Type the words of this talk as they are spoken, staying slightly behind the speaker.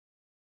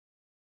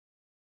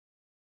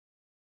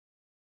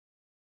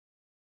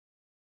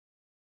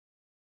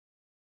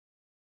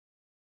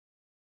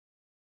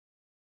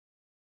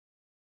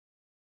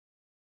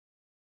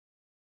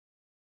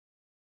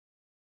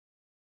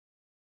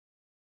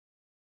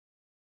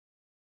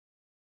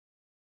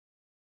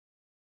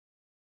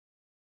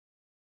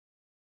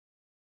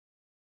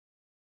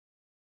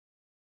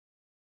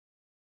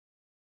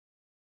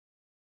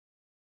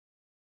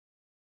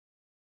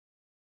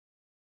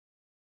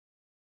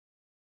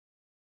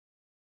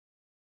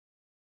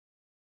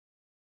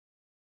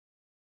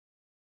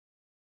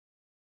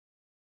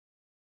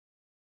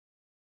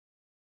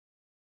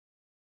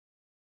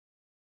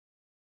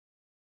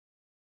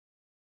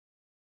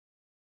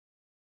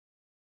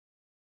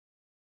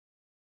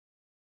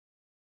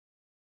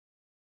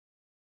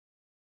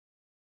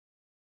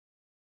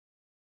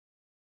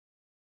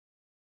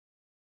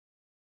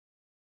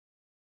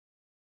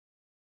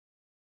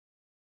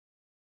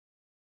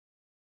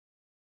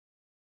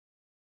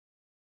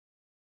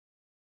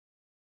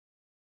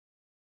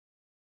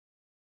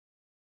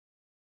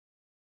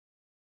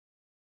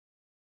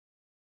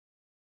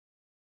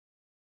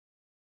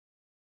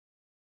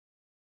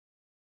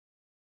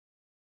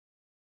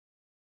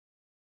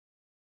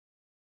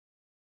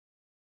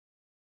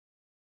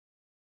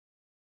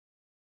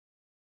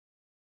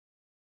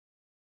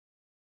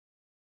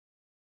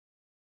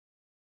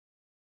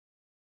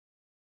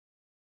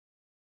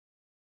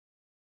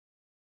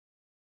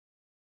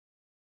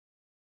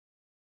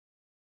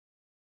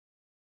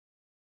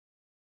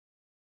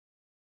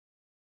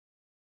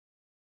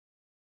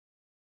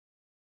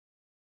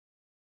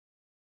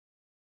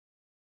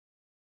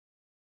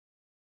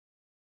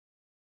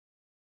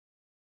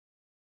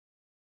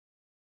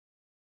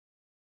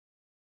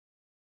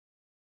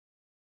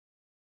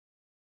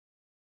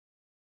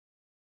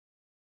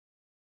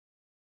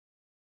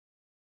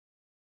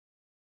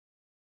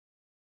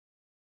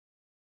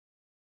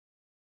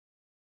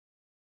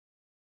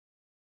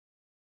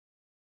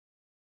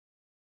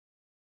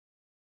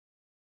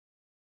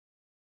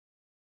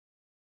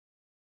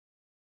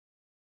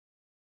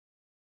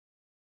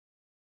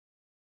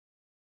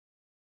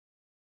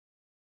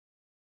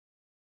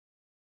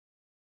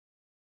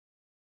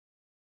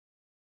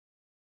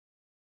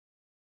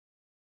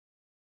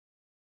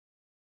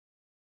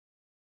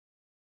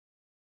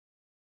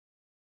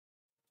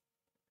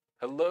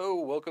Hello,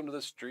 welcome to the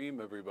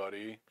stream,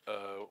 everybody.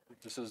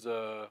 This is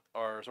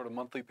our sort of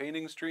monthly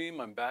painting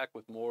stream. I'm back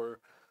with more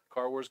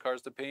Car Wars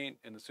cars to paint.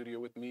 In the studio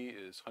with me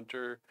is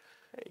Hunter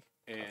Hey,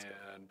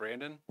 and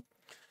Brandon.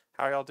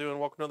 how y'all doing?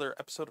 Welcome to another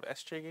episode of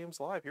SJGames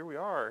Live. Here we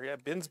are. Yeah,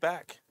 Ben's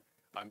back.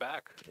 I'm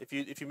back. If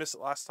you missed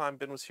it last time,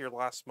 Ben was here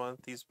last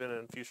month. He's been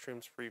in a few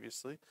streams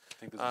previously. I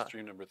think this is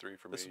stream number 3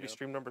 for me. This will be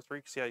stream number 3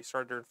 because he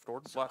started during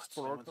last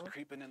Someone's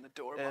creeping in the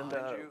door And,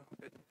 behind you.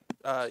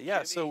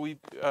 yeah, so we're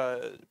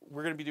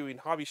going to be doing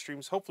hobby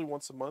streams hopefully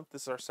once a month.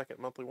 This is our second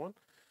monthly one,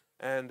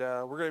 and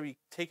we're going to be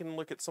taking a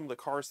look at some of the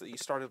cars that you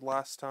started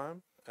last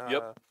time.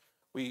 Yep.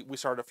 We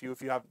started a few.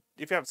 If you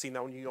haven't seen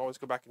that one, you can always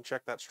go back and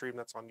check that stream.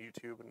 That's on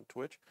YouTube and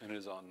Twitch. And it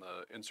is on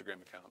the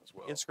Instagram account as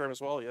well. Instagram as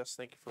well. Yes,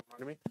 thank you for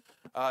reminding me.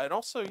 And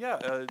also,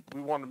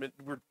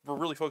 we're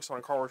really focused on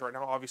Car Wars right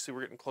now. Obviously,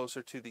 we're getting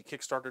closer to the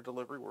Kickstarter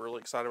delivery. We're really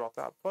excited about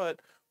that. But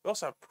we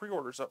also have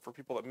pre-orders up for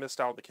people that missed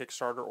out on the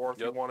Kickstarter, or if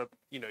you want to,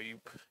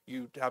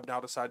 you have now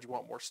decided you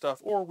want more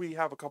stuff, or we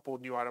have a couple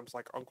of new items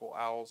like Uncle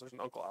Owl's. There's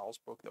an Uncle Owl's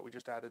book that we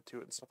just added to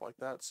it and stuff like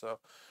that. So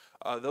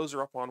those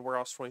are up on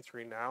Warehouse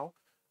 23 now.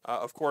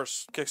 Of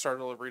course, Kickstarter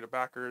delivery to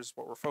backers,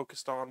 what we're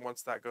focused on.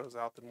 Once that goes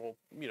out, then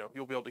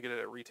you'll be able to get it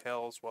at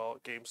retail as well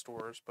at game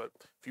stores. But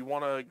if you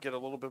want to get a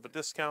little bit of a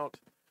discount,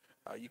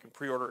 you can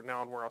pre-order it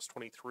now on Warehouse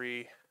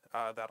 23.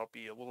 That'll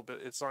be a little bit.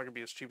 It's not going to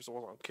be as cheap as it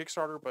was on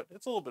Kickstarter, but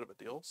it's a little bit of a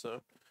deal.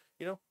 So,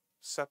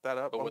 set that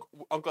up.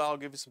 Uncle Al will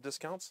give you some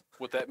discounts.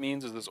 What that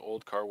means is this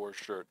old Car Wars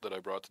shirt that I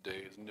brought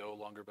today is no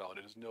longer valid.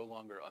 It is no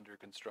longer under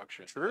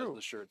construction. True. As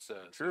the shirt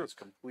says. True. It's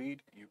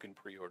complete. You can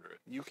pre-order it.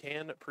 You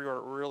can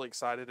pre-order. We're really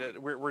excited.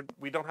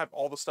 We don't have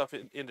all the stuff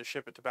in to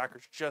ship it to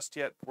backers just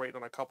yet. Waiting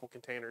on a couple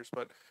containers.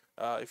 But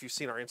if you've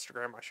seen our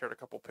Instagram, I shared a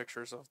couple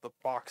pictures of the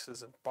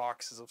boxes and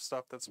boxes of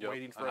stuff that's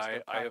waiting for us to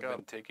pack I have up.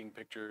 been taking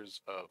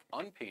pictures of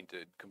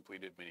unpainted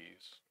completed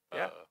minis.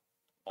 Yeah.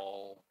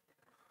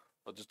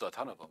 Just a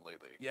ton of them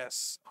lately.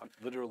 Yes.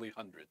 Literally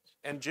hundreds.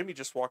 And Jimmy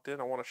just walked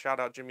in. I want to shout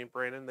out Jimmy and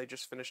Brandon. They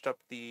just finished up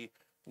the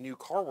new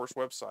Car Wars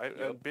website.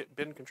 Yep. And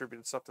Ben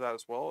contributed stuff to that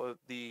as well.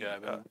 I've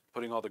been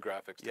putting all the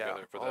graphics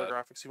together for all that. the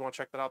graphics. You want to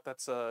check that out?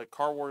 That's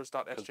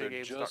carwars.sjgames.com.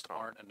 There just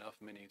aren't enough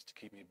minis to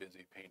keep me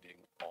busy painting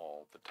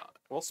all the time.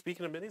 Well,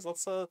 speaking of minis,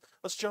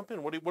 let's jump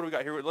in. What do we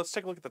got here? Let's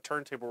take a look at the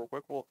turntable real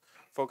quick. We'll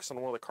focus on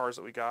one of the cars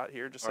that we got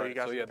here, just so you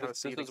guys can kind of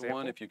see an this is example.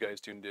 one if you guys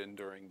tuned in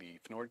during the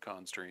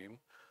FNORDCon stream.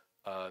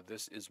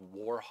 This is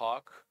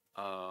Warhawk.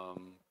 I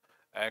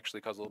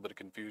actually caused a little bit of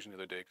confusion the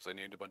other day because I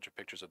named a bunch of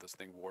pictures of this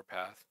thing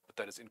Warpath, but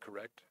that is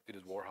incorrect. It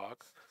is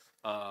Warhawk.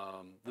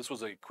 This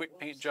was a quick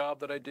paint job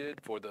that I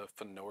did for the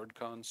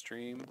FNORDCon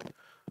stream.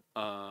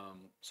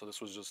 So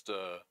this was just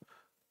a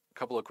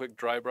couple of quick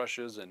dry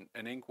brushes and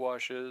ink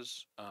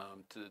washes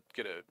to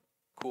get a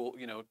cool,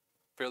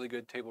 fairly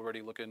good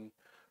table-ready looking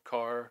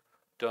car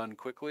done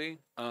quickly.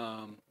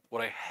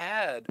 What I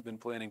had been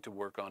planning to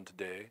work on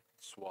today,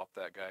 swap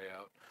that guy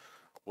out,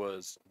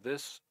 was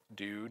this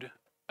dude.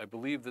 I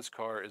believe this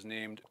car is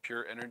named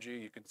Pure Energy.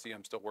 You can see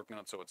I'm still working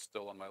on it, so it's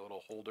still on my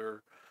little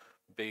holder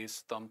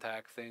base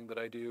thumbtack thing that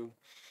I do.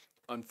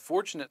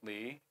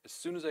 Unfortunately, as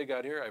soon as I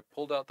got here, I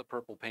pulled out the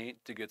purple paint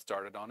to get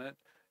started on it,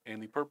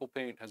 and the purple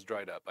paint has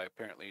dried up. I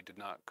apparently did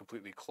not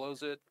completely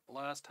close it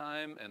last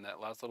time, and that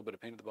last little bit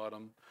of paint at the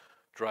bottom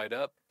dried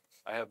up.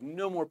 I have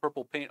no more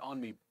purple paint on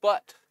me,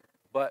 but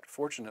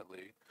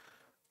fortunately,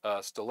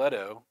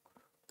 Stiletto,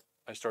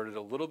 I started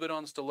a little bit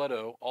on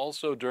Stiletto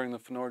also during the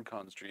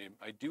FNORDCon stream.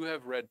 I do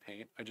have red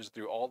paint. I just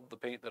threw all the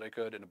paint that I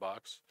could in a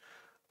box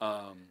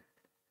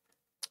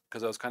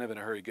because I was kind of in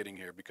a hurry getting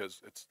here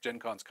because Gen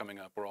Con's coming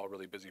up. We're all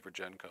really busy for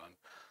Gen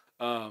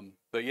Con.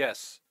 But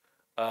yes,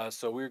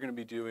 so we're going to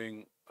be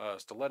doing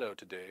Stiletto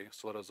today.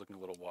 Stiletto's looking a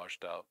little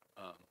washed out.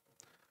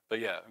 But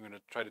yeah, I'm going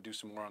to try to do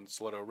some more on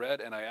Stiletto Red,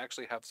 and I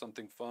actually have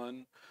something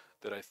fun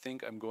that I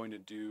think I'm going to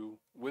do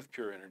with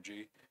Pure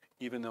Energy.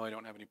 Even though I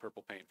don't have any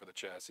purple paint for the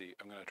chassis,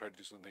 I'm going to try to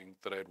do something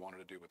that I had wanted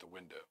to do with the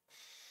window.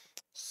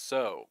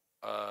 So,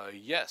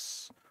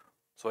 yes.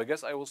 So I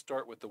guess I will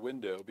start with the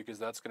window because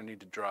that's going to need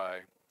to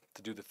dry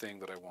to do the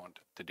thing that I want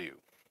to do.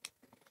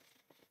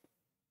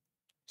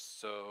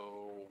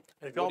 So,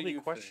 and if y'all have any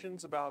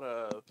questions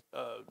about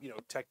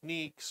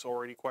techniques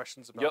or any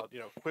questions about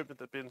equipment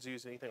that Ben's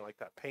using, anything like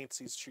that, paints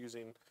he's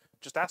choosing,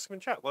 just ask him in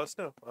chat. Let us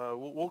know.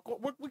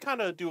 We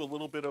kind of do a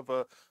little bit of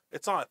a.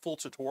 It's not a full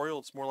tutorial.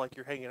 It's more like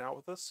you're hanging out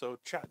with us. So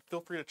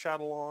feel free to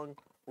chat along.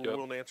 We're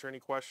willing to answer any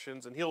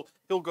questions, and he'll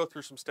go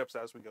through some steps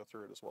as we go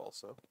through it as well.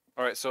 So.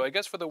 All right. So I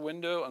guess for the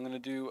window, I'm going to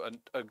do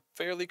a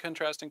fairly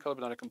contrasting color,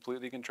 but not a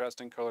completely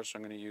contrasting color. So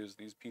I'm going to use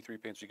these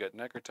P3 paints. We got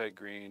Necrotite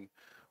Green.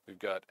 We've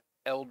got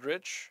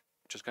Eldritch,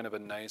 which is kind of a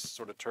nice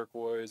sort of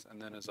turquoise, and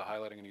then as a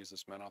highlight, I'm going to use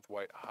this Menoth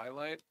White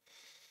highlight.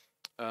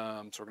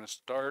 So we're going to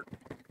start.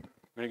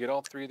 I'm going to get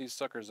all three of these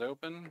suckers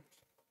open.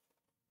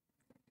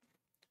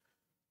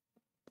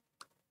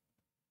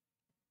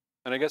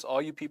 And I guess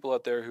all you people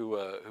out there who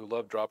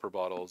love dropper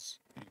bottles,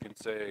 you can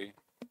say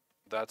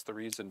that's the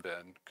reason,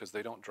 Ben, because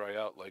they don't dry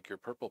out like your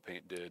purple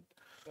paint did.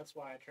 That's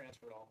why I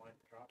transferred all mine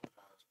to dropper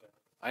bottles.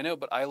 I know,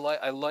 but I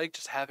like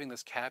just having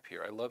this cap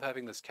here. I love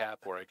having this cap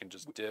where I can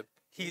just dip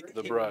He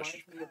the he brush.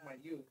 Reminds me of my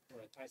youth,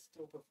 but I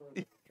still prefer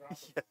the drop.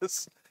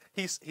 yes.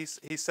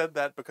 He said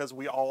that because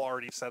we all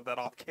already said that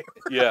off camera.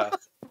 Yeah,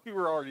 We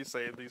were already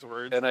saying these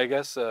words. and I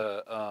guess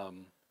that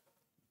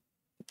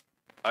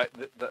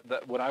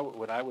when I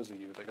was a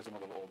youth, I guess I'm a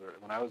little older.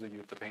 When I was a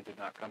youth, the paint did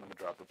not come in the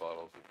dropper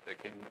bottles.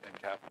 It came in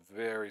capped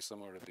very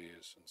similar to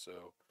these, and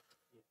so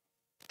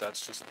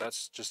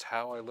that's just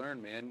how I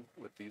learned, man,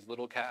 with these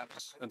little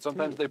caps. And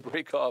sometimes they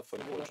break off,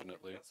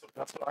 unfortunately.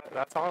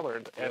 That's how I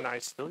learned, and I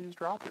still use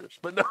droppers.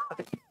 But no,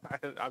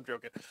 I'm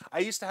joking. I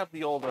used to have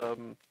the old,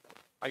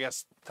 I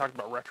guess, talking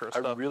about retro I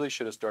stuff. really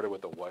should have started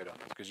with the white on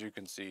this because you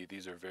can see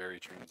these are very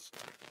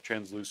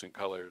translucent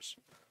colors,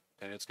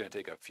 and it's going to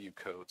take a few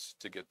coats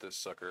to get this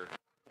sucker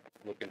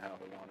looking how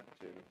I want it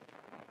to.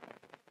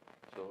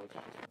 So let's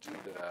just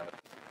do that.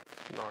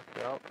 Knocked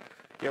out.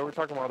 Yeah, we're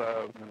talking about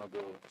And then I'll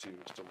go to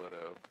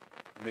stiletto.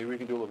 Maybe we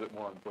can do a little bit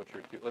more on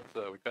butcher too. Let's.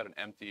 We've got an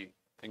empty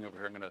thing over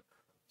here. I'm gonna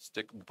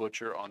stick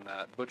butcher on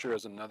that. Butcher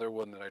is another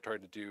one that I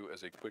tried to do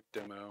as a quick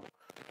demo.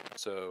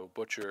 So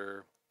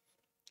butcher.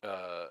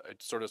 I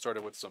sort of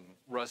started with some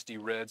rusty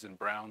reds and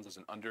browns as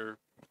an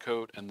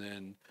undercoat, and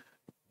then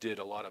did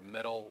a lot of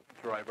metal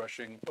dry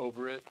brushing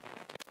over it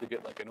to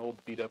get like an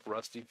old beat up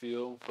rusty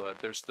feel. But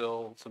there's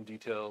still some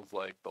details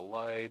like the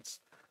lights,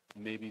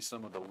 maybe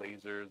some of the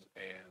lasers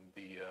and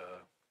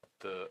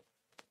the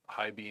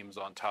high beams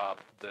on top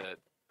that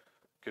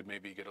could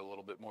maybe get a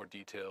little bit more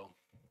detail.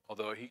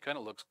 Although he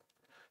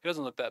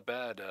doesn't look that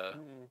bad,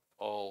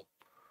 all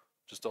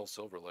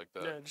silver like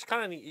that. yeah, just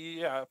kind of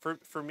yeah.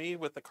 For me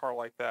with the car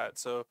like that.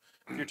 So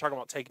if you're talking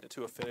about taking it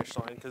to a finish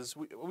line, because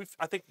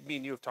I think me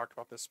and you have talked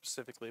about this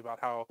specifically about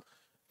how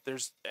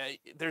there's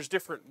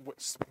different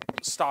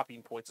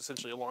stopping points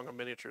essentially along a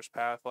miniatures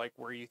path, like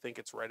where you think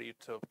it's ready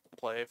to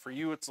play. For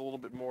you, it's a little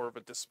bit more of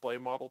a display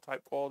model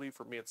type quality.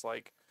 For me, it's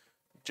like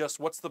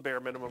just what's the bare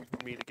minimum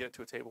for me to get it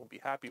to a table and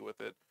be happy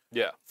with it.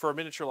 Yeah. For a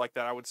miniature like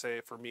that, I would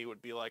say for me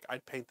would be like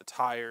I'd paint the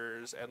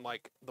tires and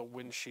like the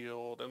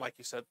windshield and like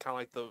you said, kind of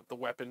like the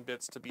weapon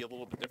bits to be a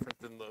little bit different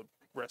than the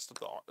rest of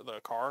the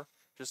car,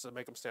 just to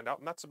make them stand out.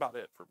 And that's about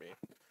it for me.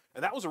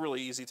 And that was a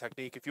really easy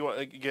technique. If you want,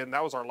 again,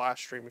 that was our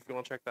last stream. If you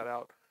want to check that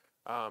out,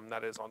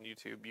 that is on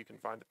YouTube. You can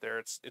find it there.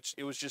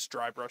 It was just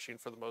dry brushing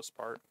for the most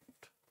part.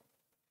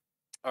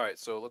 All right,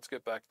 so let's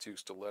get back to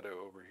stiletto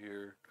over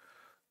here.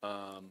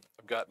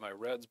 I've got my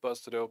reds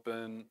busted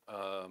open.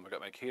 I've got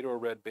my Kador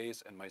red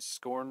base and my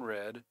Scorn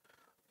red.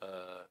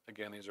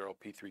 Again, these are all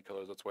P3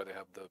 colors. That's why they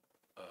have the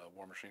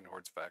War Machine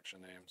Hordes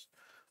faction names.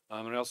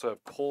 And I also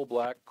have Coal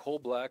Black. Coal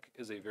Black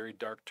is a very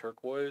dark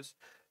turquoise,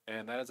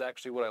 and that is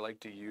actually what I like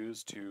to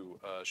use to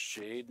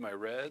shade my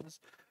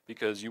reds,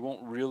 because you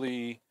won't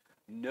really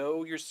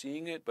know you're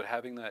seeing it, but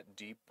having that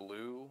deep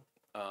blue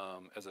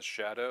as a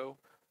shadow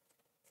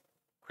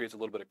creates a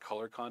little bit of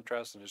color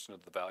contrast in addition to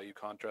the value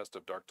contrast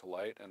of dark to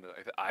light, and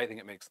I think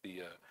it makes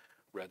the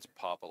reds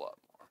pop a lot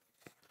more.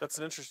 That's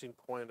an interesting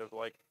point of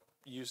like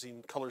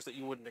using colors that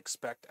you wouldn't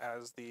expect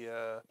as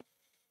the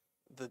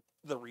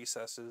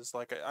recesses.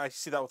 Like I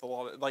see that with a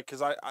lot of like,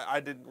 because I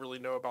didn't really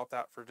know about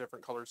that for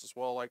different colors as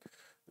well. Like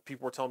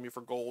people were telling me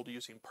for gold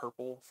using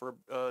purple for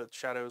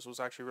shadows was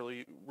actually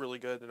really really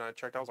good, and I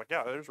checked. I was like,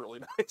 yeah, that is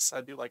really nice.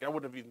 I do like. I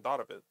wouldn't have even thought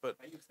of it, but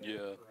I use that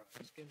Yeah.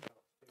 for skin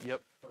tone.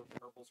 yep.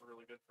 Purples are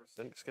really good for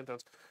skin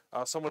tones.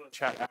 Someone in the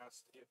chat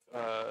asked if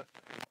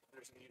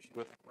there's any issue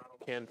with rattle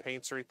can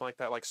paints or anything like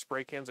that, like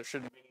spray cans. There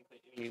shouldn't be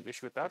any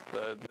issue with that.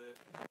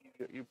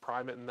 You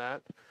prime it in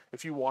that.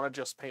 If you want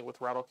to just paint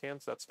with rattle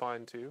cans, that's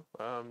fine too.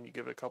 You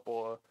give it a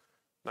couple of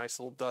nice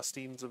little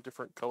dustings of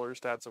different colors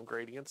to add some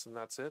gradients, and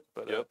that's it.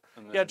 But Yep.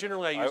 And yeah, then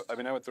generally I use I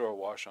mean, I would throw a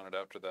wash on it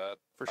after that.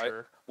 for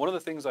sure. One of the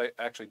things I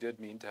actually did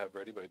mean to have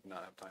ready, but I did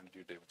not have time to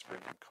do today, was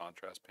bring some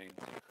contrast paint,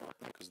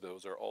 because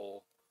those are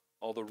all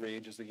the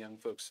rage, as the young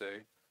folks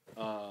say.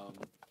 I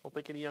don't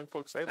think any young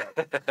folks say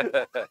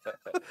that.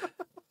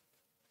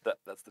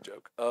 That's the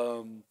joke.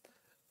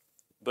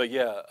 But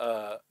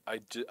yeah, I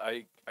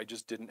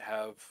just didn't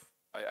have.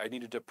 I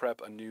needed to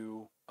prep a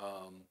new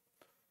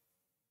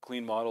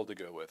clean model to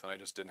go with, and I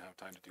just didn't have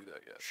time to do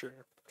that yet.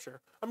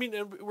 Sure. I mean,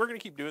 and we're gonna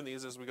keep doing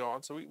these as we go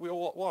on, so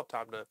we'll have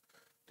time to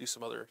do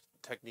some other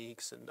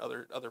techniques and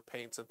other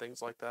paints and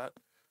things like that.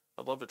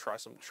 I'd love to try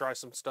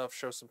some stuff,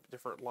 show some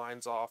different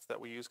lines off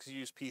that we use, because you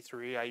use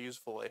P3, I use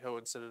Vallejo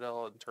and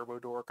Citadel and Turbo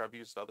Dork. I've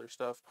used other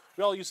stuff.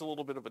 We all use a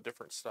little bit of a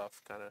different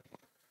stuff, kind of.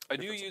 I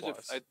do use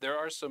there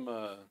are some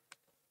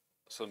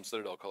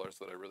Citadel colors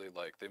that I really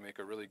like. They make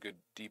a really good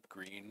deep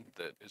green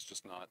that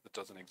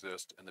doesn't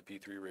exist in the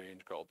P3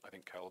 range, called, I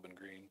think, Caliban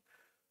green,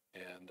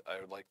 and I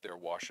like their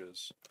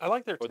washes. I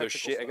like their Or their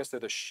technical stuff. I guess they're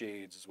the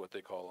shades, is what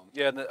they call them.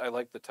 Yeah, and I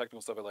like the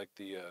technical stuff. I like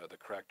the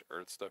cracked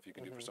earth stuff you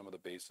can do for some of the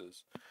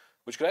bases,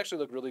 which could actually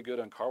look really good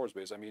on Car Wars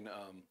base. I mean,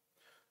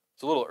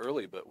 it's a little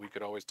early, but we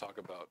could always talk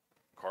about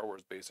Car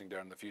Wars basing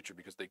down in the future,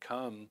 because they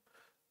come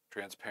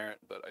transparent,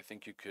 but I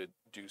think you could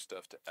do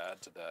stuff to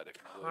add to that if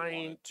you really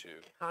wanted to.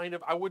 Kind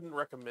of. I wouldn't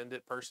recommend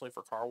it personally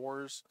for Car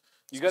Wars.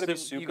 You got to be You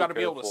super got to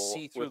be able to careful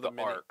see through with the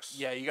the arcs.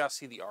 Yeah, you got to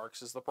see the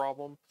arcs is the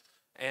problem,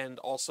 and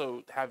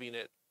also having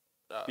it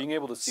Being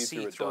able to see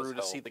through it does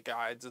to see help. the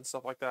guides and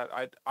stuff like that.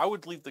 I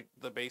would leave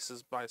the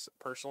bases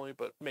personally,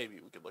 but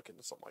maybe we could look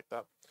into something like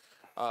that.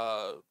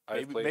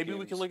 Maybe we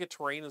can games- look at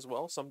terrain as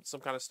well. Some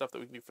kind of stuff that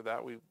we can do for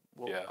that.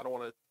 Yeah. I don't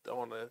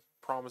want to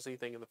promise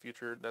anything in the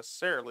future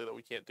necessarily that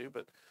we can't do,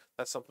 but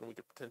that's something we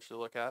could potentially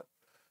look at.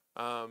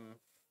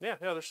 Yeah.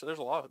 There's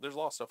a lot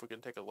of stuff we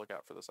can take a look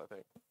at for this, I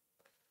think.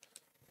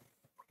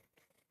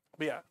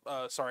 But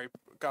yeah, sorry,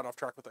 got off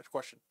track with that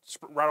question.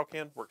 Rattle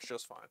can works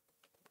just fine.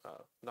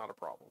 Not a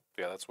problem.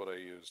 Yeah, that's what I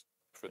used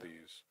for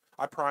these.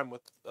 I prime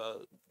with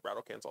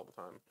rattle cans all the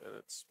time, and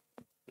it's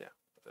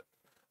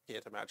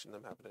can't imagine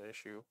them having an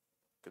issue,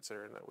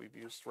 considering that we've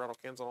used rattle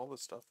cans on all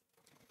this stuff.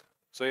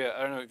 So yeah,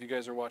 I don't know if you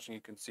guys are watching. You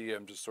can see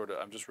I'm just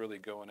really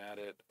going at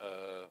it,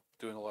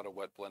 doing a lot of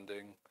wet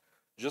blending,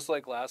 just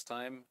like last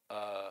time.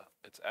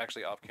 It's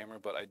actually off camera,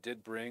 but I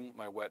did bring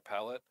my wet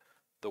palette,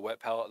 the wet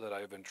palette that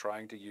I've been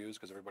trying to use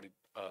because everybody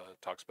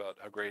talks about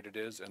how great it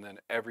is, and then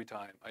every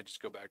time I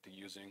just go back to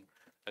using,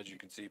 as you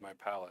can see, my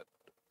palette.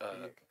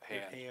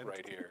 Hand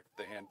right here,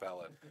 the hand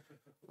palette.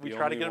 We The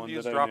try to only get them one to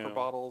use that I dropper know.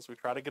 bottles. We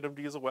try to get them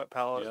to use a wet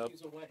palette. Yep.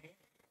 Use a wet hand.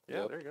 Yeah,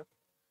 Yep. there you go.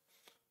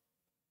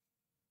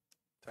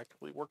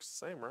 Technically works the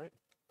same, right?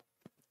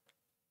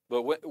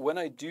 But when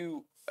I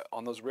do,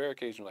 on those rare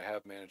occasions I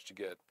have managed to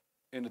get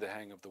into the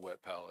hang of the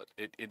wet palette,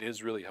 it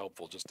is really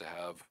helpful just to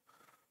have,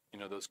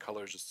 those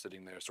colors just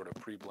sitting there sort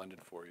of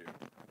pre-blended for you.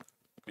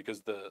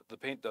 Because the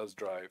paint does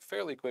dry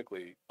fairly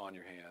quickly on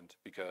your hand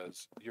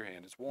because your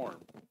hand is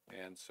warm.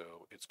 And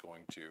so it's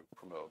going to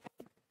promote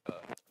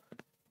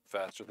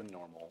faster than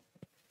normal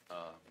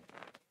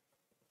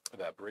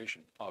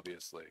evaporation,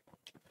 obviously.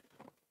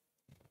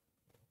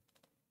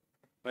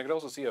 And I could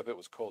also see if it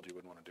was cold, you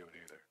wouldn't want to do it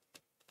either.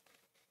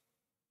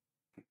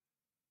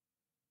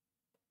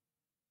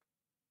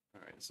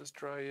 All right, is this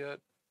dry yet?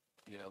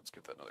 Yeah, let's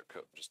give that another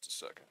coat in just a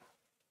second.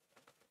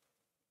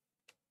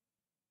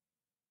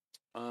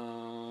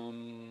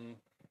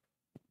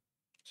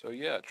 So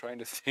yeah, trying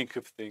to think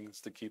of things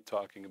to keep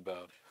talking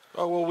about.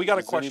 Oh well, we got a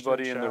Is question.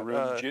 anybody in the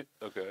chat. room?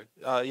 Okay.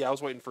 Yeah, I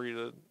was waiting for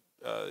you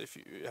to, if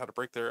you had a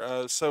break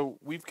there. So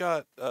we've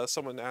got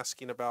someone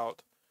asking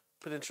about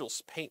potential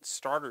paint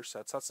starter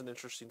sets. That's an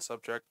interesting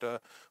subject.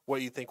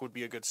 What you think would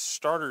be a good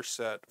starter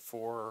set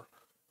for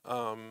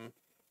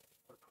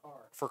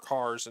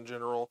cars in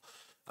general?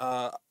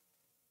 I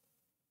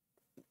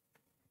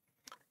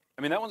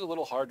mean, that one's a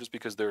little hard just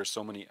because there are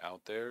so many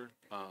out there.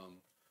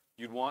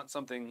 You'd want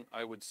something,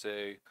 I would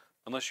say,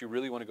 unless you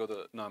really want to go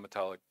the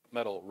non-metallic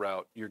metal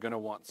route, you're going to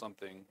want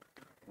something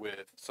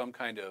with some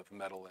kind of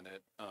metal in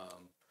it,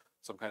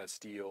 some kind of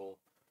steel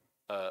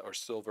or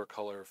silver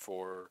color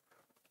for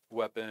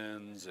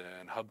weapons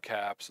and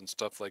hubcaps and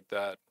stuff like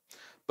that.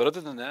 But other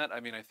than that, I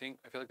mean, I feel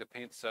like the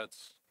paint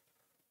sets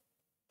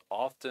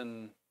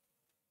often,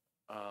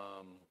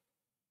 I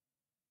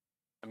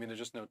mean, there's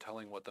just no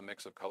telling what the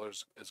mix of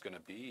colors is going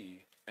to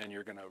be, and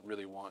you're going to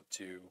really want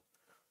to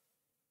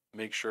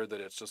make sure that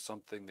it's just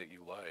something that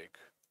you like.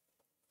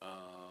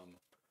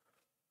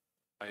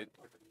 Are you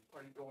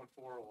going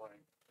for like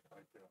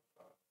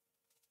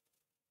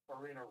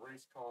arena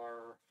race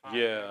car,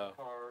 Yeah.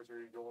 cars? Or are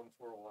you going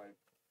for like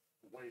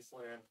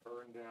wasteland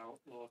burned out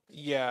look?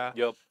 Yeah.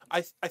 Yep.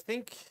 I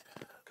think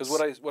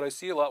Because what I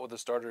see a lot with the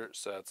starter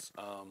sets,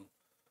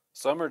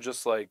 some are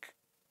just like,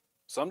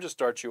 some just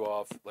start you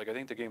off, like I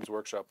think the Games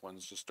Workshop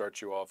ones just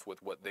start you off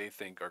with what they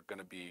think are going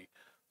to be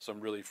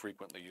some really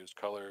frequently used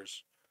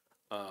colors.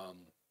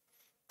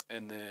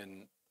 And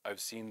then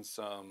I've seen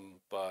some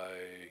by,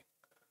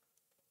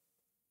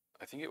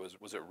 I think it was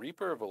it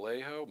Reaper,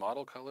 Vallejo,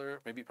 Model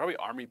Color, probably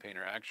Army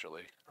Painter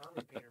actually.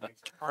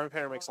 Army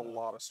Painter makes a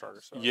lot of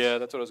starter sets. Yeah,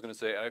 that's what I was going to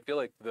say. I feel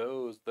like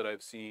those that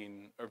I've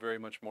seen are very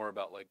much more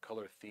about like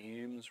color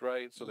themes,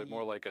 right? So they're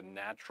more like a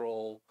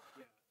natural,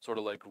 sort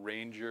of like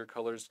Ranger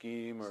color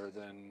scheme, or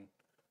then.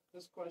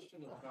 This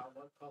question is about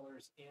what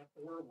colors and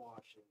or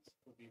washes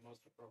would be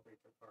most appropriate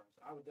for cars.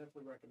 I would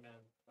definitely recommend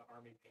the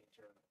Army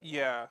Painter.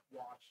 Yeah.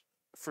 Wash.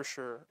 For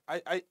sure.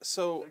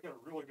 So They got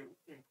a really good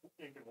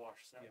ink and wash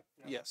set.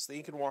 Yeah. yes, the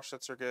ink and wash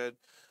sets are good.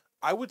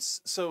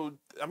 So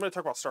I'm going to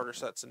talk about starter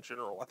sets in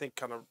general. I think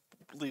kind of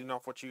leading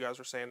off what you guys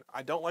were saying,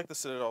 I don't like the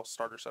Citadel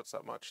starter sets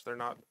that much. They're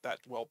not that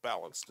well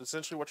balanced.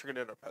 Essentially what you're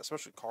going to end up,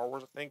 especially Car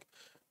Wars, I think,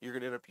 you're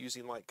going to end up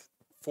using like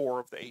 4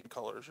 of the 8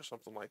 colors or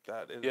something like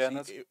that. Yeah,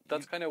 and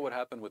that's kind of what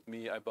happened with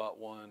me. I bought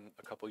one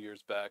a couple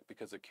years back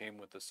because it came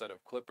with a set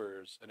of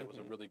clippers, and it was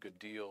a really good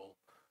deal.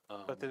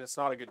 But then it's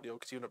not a good deal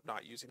because you end up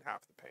not using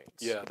half the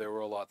paints. Yeah, there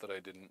were a lot that I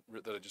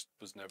just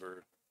was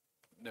never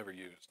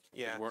used.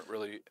 Yeah.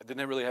 It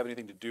didn't really have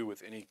anything to do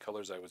with any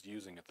colors I was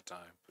using at the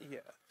time. Yeah.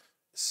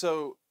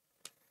 So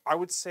I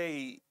would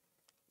say,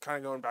 kind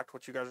of going back to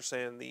what you guys are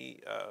saying,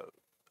 the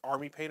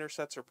Army Painter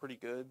sets are pretty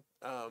good.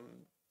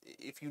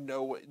 if you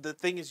know the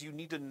thing is you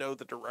need to know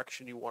the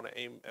direction you want to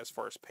aim as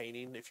far as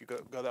painting. If you go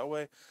that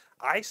way,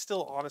 I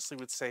still honestly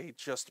would say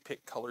just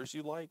pick colors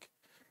you like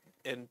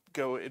and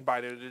go and buy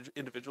it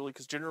individually,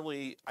 because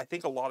generally I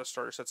think a lot of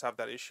starter sets have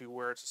that issue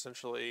where it's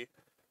essentially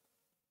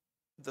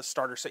the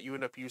starter set you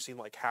end up using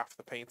like half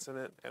the paints in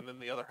it, and then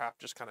the other half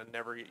just kind of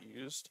never get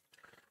used.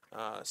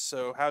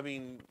 So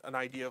having an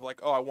idea of like,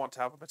 oh, I want to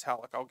have a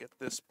metallic, I'll get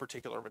this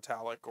particular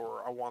metallic,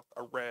 or I want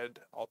a red,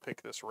 I'll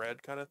pick this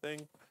red kind of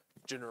thing.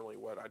 Generally,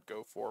 what I'd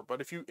go for.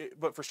 But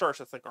but for starters,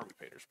 I think Army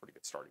Painter is a pretty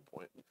good starting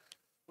point.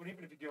 But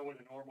even if you go with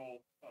a normal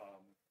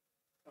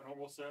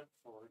set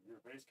for your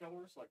base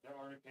colors, like that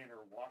Army Painter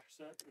wash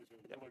set is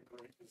really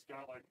great. It's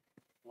got like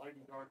light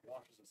and dark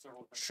washes in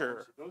several different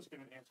colors. So those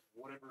can enhance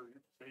whatever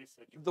base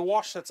that you. The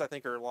wash sets I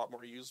think are a lot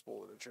more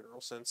usable in a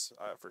general sense,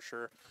 for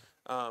sure.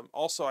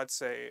 Also, I'd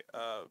say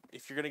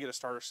if you're gonna get a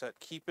starter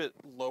set, keep it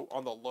low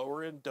on the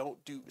lower end.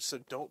 Don't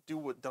do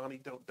what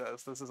Donnie Don't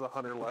does. This is a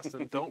hunter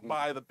lesson. Don't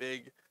buy the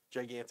big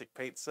gigantic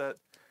paint set.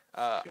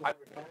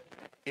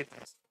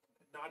 It's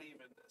not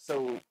even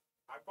so.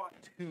 I bought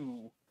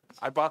two.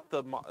 I bought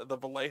the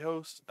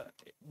Vallejo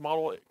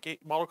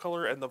model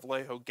color and the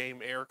Vallejo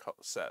Game Air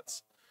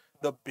sets,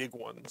 the big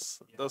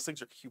ones. Those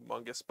things are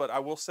humongous. But I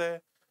will say,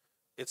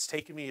 it's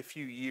taken me a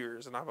few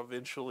years, and I've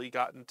eventually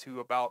gotten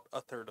to about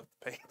a third of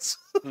the paints.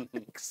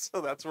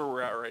 So that's where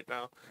we're at right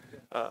now.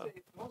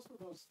 Most of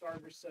those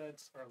starter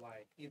sets are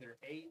like either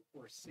 8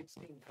 or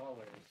 16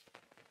 colors.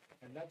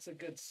 And that's a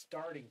good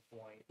starting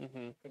point,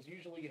 because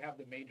usually you have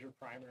the major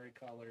primary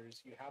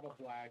colors. You have a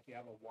black, you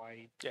have a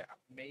white. Yeah.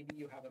 Maybe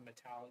you have a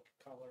metallic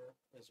color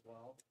as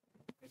well.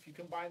 If you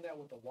combine that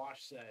with a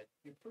wash set,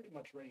 you're pretty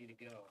much ready to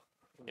go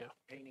for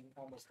painting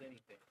almost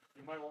anything.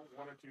 You might want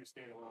one or two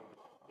standalone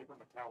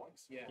different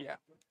metallics. Yeah.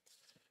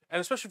 And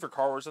especially for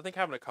car wars, I think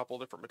having a couple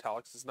different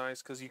metallics is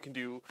nice, because you can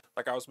do,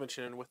 like I was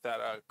mentioning with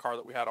that car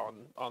that we had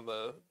on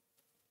the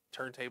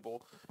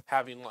turntable,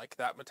 having like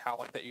that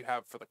metallic that you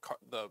have for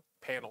the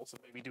panels, and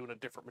maybe doing a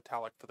different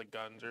metallic for the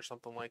guns or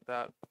something like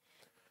that.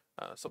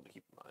 Something to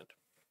keep in mind.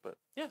 But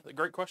yeah,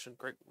 great question.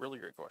 Really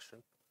great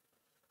question.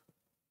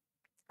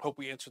 Hope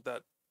we answered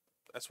that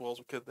as well as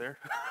we could there.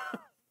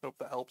 Hope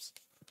that helps.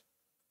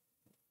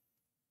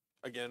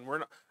 Again, we're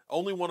not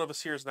only one of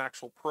us here is an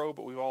actual pro,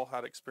 but we've all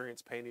had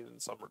experience painting in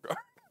some regard.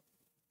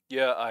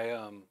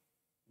 Yeah,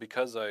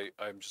 because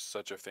I'm just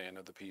such a fan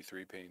of the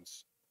P3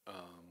 paints.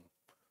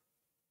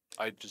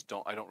 I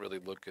don't really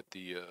look at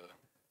the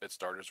at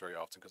starters very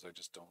often, because I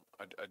just don't.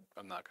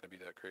 I'm not going to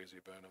be that crazy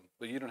about them.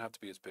 But you don't have to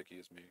be as picky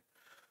as me.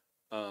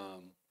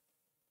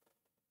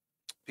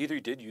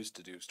 P3 did used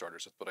to do starter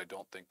sets, but I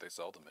don't think they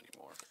sell them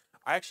anymore.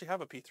 I actually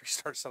have a P3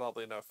 starter set,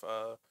 oddly enough.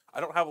 I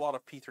don't have a lot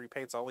of P3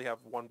 paints. I only have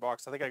one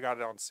box. I think I got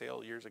it on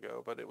sale years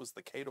ago, but it was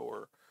the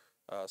Kador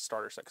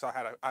starter set, because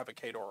I have a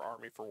Kador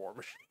Army for War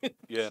Machine.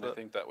 Yeah, so, and I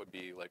think that would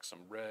be like some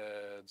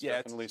reds, yeah,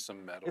 definitely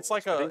some metals. It's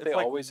like I think they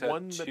always had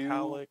one two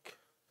metallic.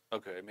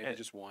 Okay, maybe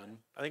just one.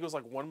 I think it was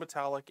like one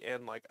metallic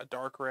and like a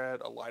dark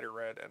red, a lighter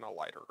red, and a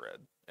lighter red.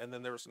 And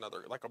then there was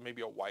another, like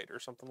maybe a white or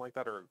something like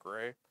that, or a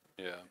gray.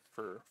 Yeah.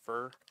 For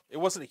fur. It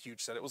wasn't a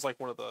huge set. It was like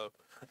one of the,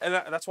 and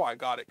that's why I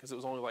got it, because it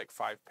was only like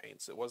 5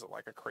 paints. It wasn't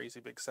like a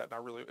crazy big set.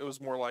 And it was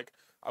more like,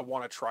 I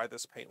want to try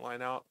this paint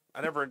line out.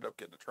 I never ended up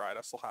getting to try it.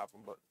 I still have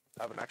them, but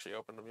I haven't actually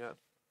opened them yet.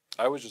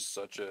 I was just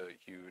such a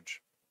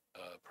huge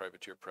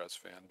Privateer Press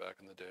fan back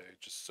in the day.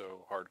 Just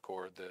so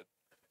hardcore that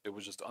it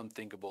was just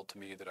unthinkable to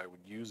me that I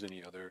would use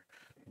any other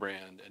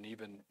brand. And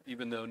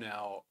even though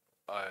now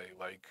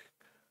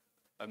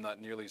I'm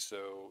not nearly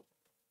so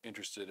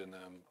interested in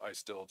them, I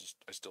still just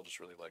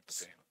really like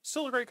the paint.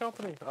 Still a great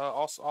company.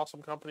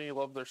 Awesome company.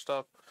 Love their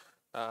stuff.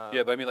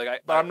 Yeah, but I mean,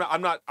 like, I'm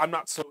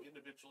not so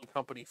individually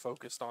company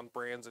focused on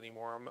brands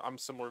anymore. I'm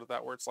similar to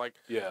that, where it's like,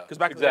 yeah, because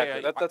back exactly.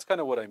 in the day, That's kind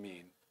of what I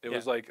mean. It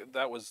was like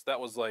that was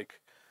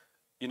like,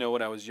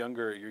 when I was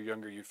younger,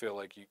 you feel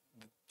like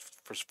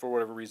for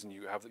whatever reason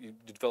you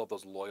develop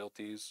those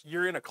loyalties.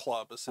 You're in a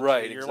club, essentially.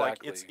 Right, You're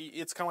exactly. like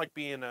it's kind of like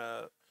being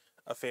a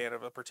fan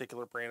of a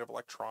particular brand of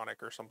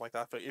electronic or something like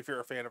that. But if you're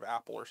a fan of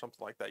Apple or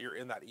something like that, you're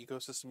in that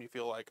ecosystem. You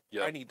feel like,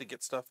 I need to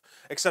get stuff.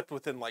 Except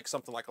within like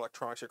something like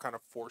electronics, you're kind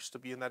of forced to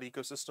be in that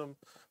ecosystem.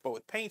 But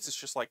with paints, it's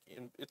just like,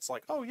 it's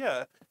like, oh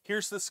yeah,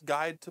 here's this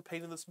guide to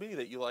painting this mini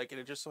that you like,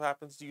 and it just so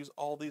happens to use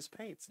all these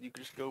paints. And you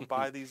can just go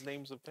buy these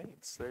names of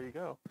paints. There you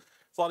go.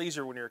 It's a lot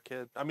easier when you're a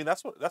kid. I mean,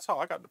 that's how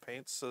I got into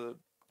paints.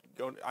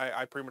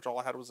 I pretty much all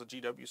I had was a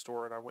GW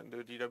store, and I went into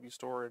a GW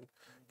store and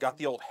got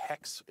the old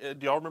hex. Do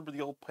y'all remember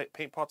the old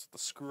paint pots with the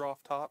screw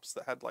off tops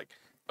that had like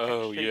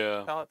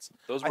palettes?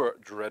 Those were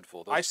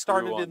dreadful. Those I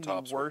started in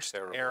the worst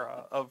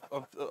era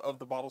of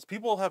the bottles.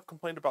 People have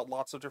complained about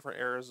lots of different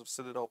eras of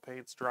Citadel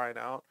paints drying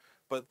out,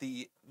 but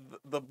the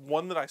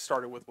one that I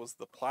started with was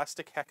the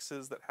plastic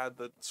hexes that had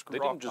the screw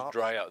off tops. They didn't just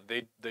dry out.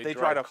 They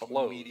dried up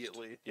closed.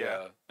 Immediately.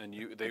 Yeah, and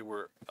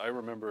I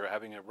remember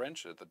having a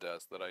wrench at the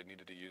desk that I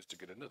needed to use to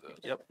get into this.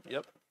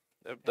 Yep.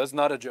 That's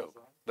not a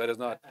joke. That is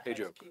not a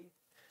joke.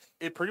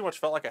 It pretty much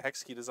felt like a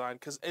hex key design,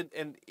 because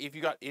and if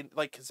you got in,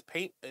 like, because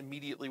paint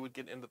immediately would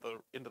get into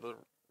the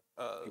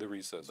The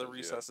recesses. the yeah.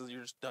 recesses.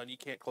 You're just done. You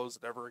can't close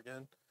it ever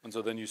again. And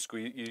so then you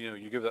squeeze.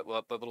 You give that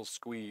little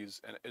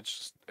squeeze, and it's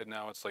just. And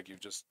now it's like you've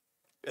just.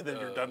 And then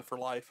you're done for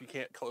life. You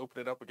can't open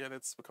it up again.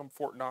 It's become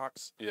Fort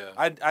Knox. Yeah.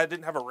 I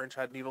didn't have a wrench.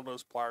 I had needle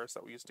nose pliers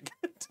that we used to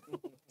get.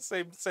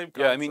 same concept.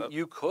 Yeah, I mean,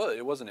 you could.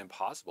 It wasn't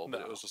impossible, but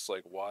No. it was just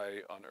like,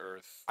 why on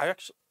earth?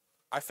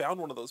 I found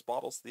one of those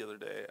bottles the other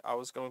day. I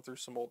was going through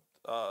some old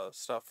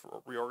stuff,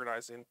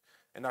 reorganizing,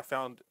 and I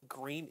found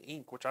green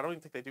ink, which I don't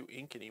even think they do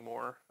ink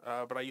anymore.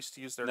 But I used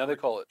to use their. Now they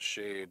call it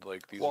shade.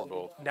 Like these Well, are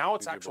both. now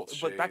it's these are actual,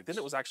 both but back then shades.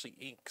 it was actually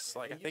inks.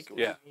 Like I think it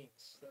was. Yeah.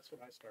 Inks. That's what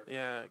I started.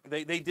 Yeah,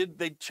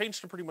 they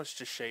changed them pretty much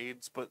to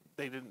shades, but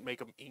they didn't make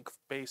them ink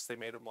based. They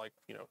made them like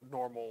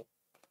normal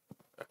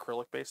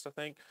acrylic based, I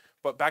think.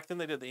 But back then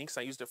they did the inks.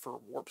 I used it for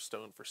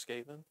warpstone for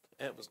scathing,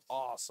 and it was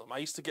awesome. I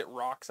used to get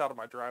rocks out of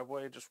my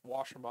driveway, just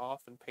wash them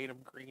off and paint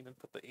them green and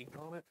put the ink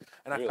on it.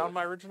 And I Really? found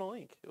my original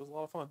ink. It was a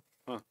lot of fun.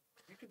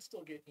 You can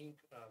still get ink.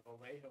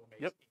 Vallejo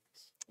makes Yep.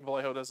 inks,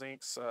 Vallejo does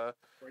inks. or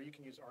you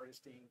can use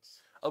artist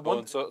inks. Oh,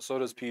 and so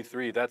does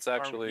P3. That's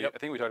actually. yep. I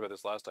think we talked about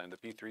this last time. The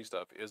P3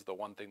 stuff is the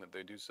one thing that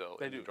they do sell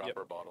They in do, the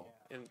dropper yep. bottle.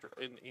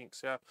 in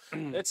inks, yeah.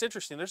 It's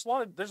interesting. There's a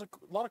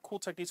lot of cool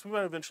techniques. We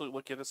might eventually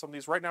look into some of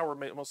these. Right now, we're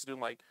mostly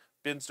doing like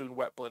Ben's doing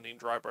wet blending,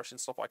 dry brushing,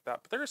 stuff like that.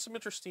 But there are some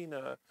interesting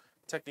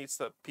techniques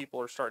that people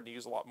are starting to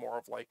use a lot more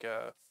of, like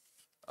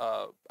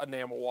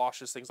enamel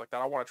washes, things like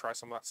that. I want to try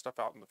some of that stuff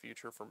out in the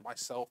future for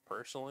myself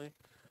personally.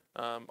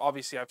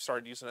 Obviously, I've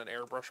started using an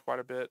airbrush quite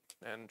a bit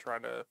and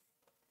trying to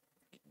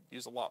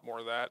use a lot more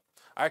of that.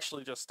 I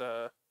actually just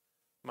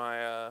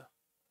my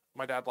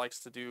dad likes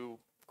to do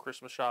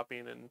Christmas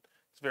shopping, and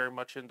he's very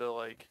much into,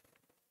 like,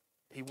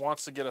 he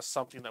wants to get us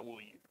something that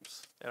we'll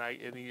use.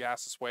 And he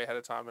asked us way ahead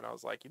of time, and I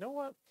was like, you know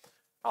what?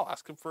 I'll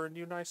ask him for a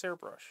new nice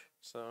airbrush.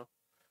 So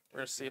we're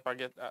gonna see if I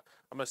get.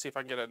 I'm gonna see if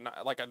I can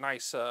get a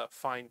nice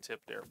fine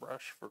tipped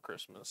airbrush for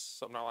Christmas.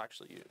 Something I'll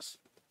actually use.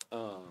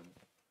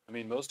 I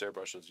mean, most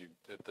airbrushes,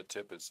 the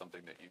tip is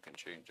something that you can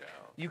change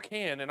out. You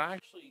can, and I own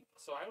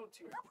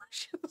 2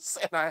 airbrushes,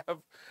 and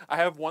I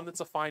have one that's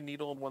a fine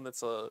needle and one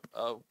that's a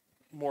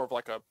more of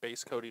like a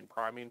base coating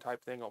priming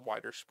type thing, a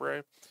wider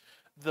spray.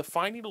 The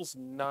fine needle's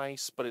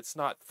nice, but it's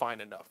not fine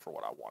enough for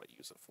what I want to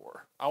use it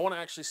for. I want to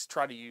actually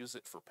try to use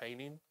it for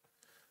painting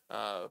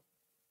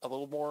a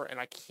little more, and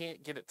I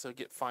can't get it to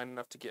get fine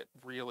enough to get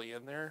really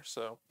in there.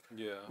 So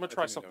Yeah. I'm gonna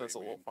try something that's a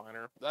little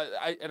finer.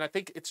 I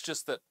think it's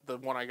just that the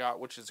one I got,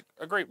 which is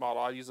a great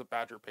model, I use a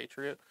Badger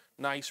Patriot.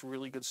 Nice,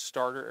 really good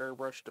starter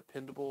airbrush,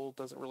 dependable,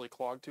 doesn't really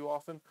clog too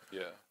often.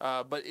 Yeah.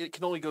 But it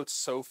can only go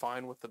so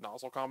fine with the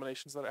nozzle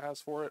combinations that it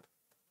has for it.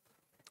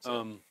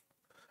 So,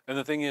 And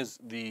the thing is,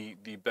 the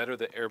better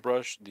the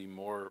airbrush, the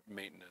more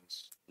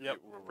maintenance Yep,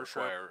 it will for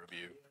sure. require of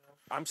you.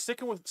 I'm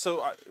sticking with.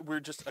 We're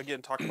just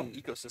again talking about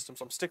ecosystems.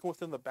 I'm sticking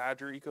within the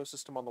Badger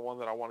ecosystem on the one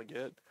that I want to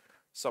get.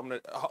 So I'm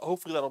gonna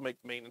hopefully that'll make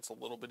maintenance a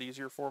little bit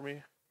easier for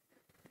me.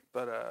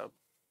 But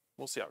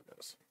we'll see how it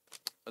goes.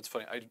 That's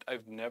funny.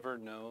 I've never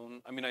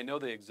known. I mean, I know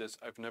they exist.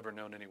 I've never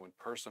known anyone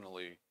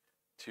personally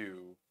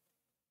to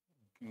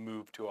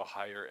move to a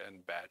higher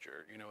end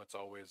Badger. You know, it's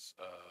always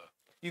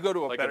You go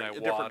to like a an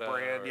different Iwata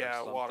brand, or yeah.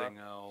 Iwata. something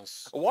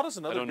else. Iwata's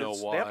another I don't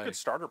know They have why. good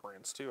starter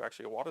brands too.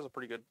 Actually, Iwata's a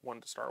pretty good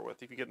one to start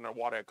with. If you get an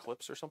Iwata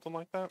Eclipse or something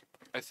like that.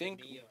 I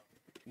think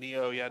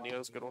Neo, yeah,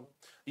 Neo's a good one.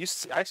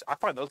 I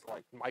find those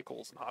like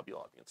Michaels and Hobby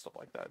Lobby and stuff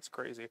like that. It's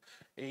crazy.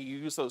 And you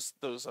use those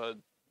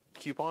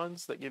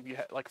coupons that give you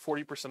like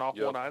 40% off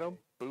Yep. one item.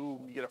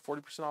 Boom, you get a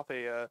 40% off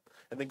and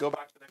then go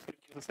back to the next week,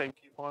 get the same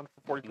coupon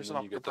for 40%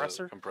 off you get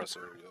compressor. the compressor.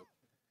 Yep.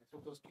 That's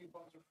what those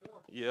coupons are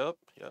for. Yep.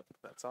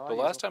 That's how. The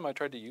last time I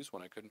tried to use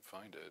one, I couldn't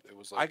find it. It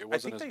was like it I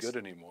wasn't think as they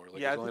good anymore.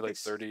 Like yeah, it was only I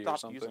think like 30 or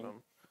stopped using something.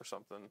 them or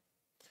something.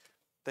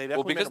 They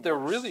Well, definitely made because them they're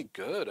worse. really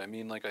good. I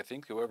mean, like I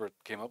think whoever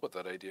came up with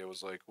that idea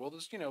was like, well,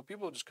 this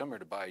people just come here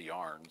to buy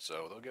yarn,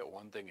 so they'll get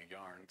one thing of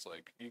yarn. It's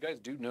like you guys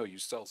do know you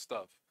sell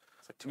stuff,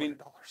 It's like I mean,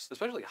 $200.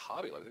 especially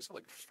Hobby Lobby. They sell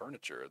like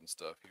furniture and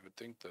stuff. You would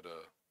think that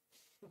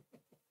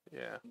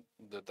Yeah.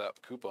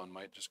 that coupon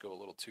might just go a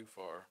little too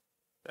far.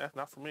 Yeah,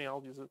 not for me.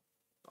 I'll use it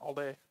all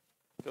day.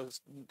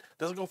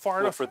 Doesn't go far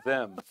Well, enough for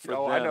them, for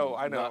Oh, them,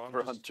 I know, not I'm for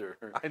just- Hunter.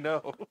 I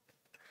know.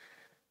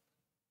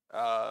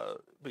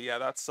 But yeah,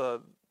 that's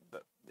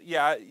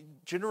yeah.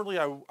 Generally,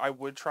 I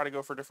would try to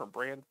go for a different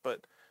brand,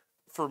 but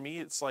for me,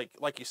 it's like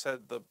you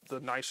said, the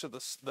nicer the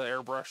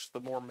airbrush, the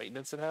more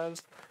maintenance it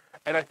has,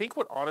 and I think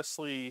what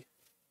honestly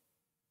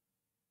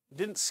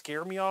didn't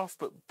scare me off,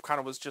 but kind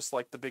of was just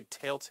like the big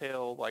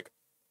telltale, like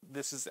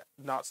this is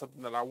not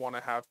something that I want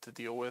to have to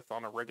deal with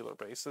on a regular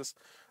basis.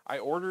 I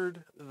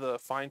ordered the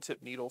fine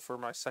tip needle for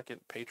my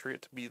second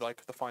Patriot to be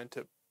like the fine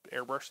tip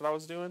airbrush that I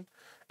was doing,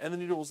 and the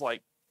needle was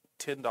like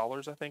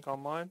 $10, I think,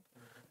 online.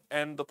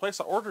 And the place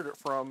I ordered it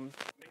from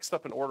mixed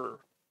up an order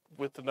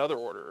with another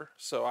order,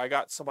 so I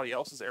got somebody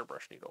else's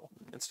airbrush needle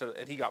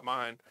and he got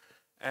mine.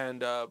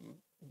 And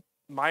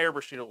my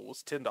airbrush needle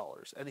was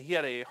 $10, and he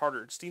had a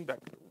Harder Steenbeck,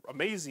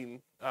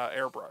 amazing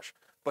airbrush,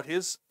 but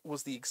his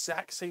was the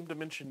exact same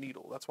dimension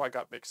needle. That's why I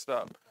got mixed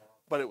up,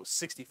 but it was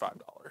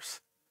 $65.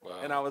 Wow.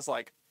 And I was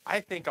like, I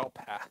think I'll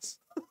pass.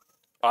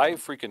 I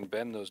freaking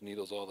bend those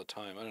needles all the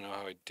time. I don't know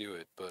how I do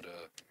it, but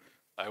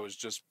I was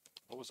just,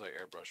 what was I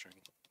airbrushing?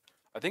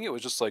 I think it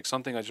was just like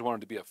something I just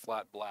wanted to be a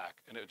flat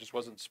black, and it just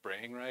wasn't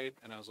spraying right,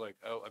 and I was like,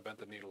 oh, I bent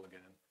the needle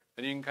again.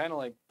 And you can kind of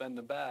like bend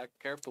them back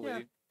carefully,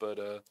 Yeah.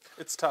 but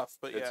It's tough,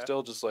 but it's yeah.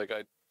 still just like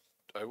I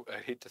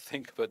hate to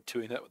think about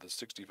doing that with a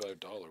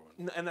 $65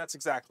 one. And that's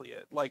exactly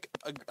it. Like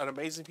an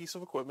amazing piece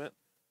of equipment.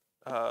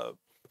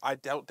 I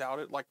doubt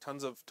it. Like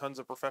tons of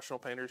professional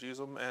painters use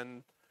them,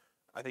 and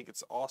I think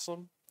it's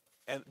awesome.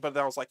 But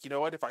then I was like, you know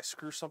what? If I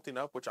screw something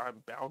up, which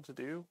I'm bound to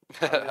do,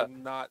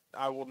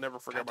 I will never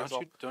forget God,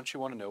 myself. don't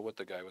you want to know what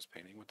the guy was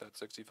painting with that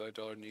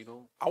 $65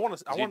 needle? I want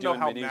to know doing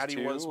how minis mad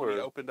he was too, when he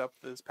or- opened up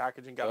this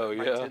package and got Oh,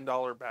 my yeah.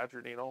 $10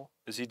 Badger needle.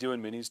 Is he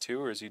doing minis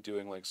too, or is he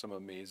doing like some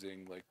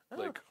amazing Oh.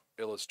 like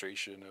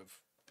illustration of,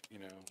 you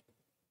know,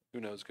 who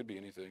knows? Could be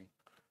anything.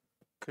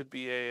 Could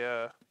be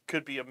a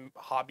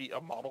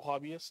model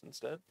hobbyist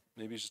instead.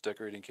 Maybe he's just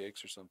decorating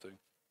cakes or something.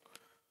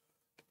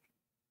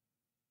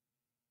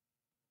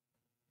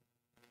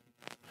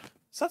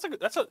 So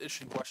that's an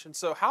interesting question.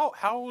 So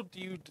how do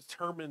you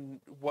determine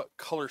what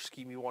color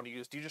scheme you want to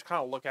use? Do you just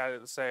kind of look at it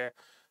and say,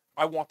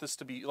 I want this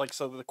to be like?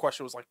 So the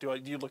question was like, do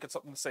you look at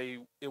something and say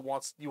you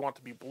want it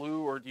to be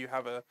blue, or do you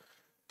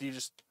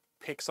just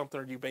pick something,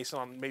 or do you base it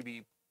on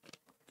maybe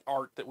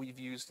art that we've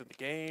used in the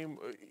game?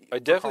 I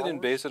definitely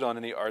didn't base it on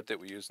any art that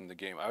we used in the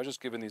game. I was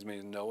just given these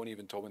minis. No one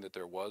even told me that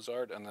there was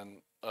art, and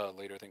then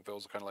later I think Phil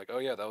was kind of like, oh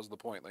yeah, that was the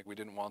point. Like we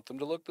didn't want them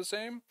to look the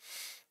same.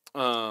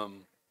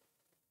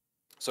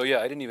 So yeah,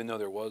 I didn't even know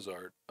there was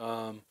art.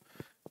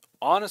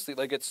 Honestly,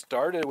 like it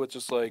started with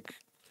just like,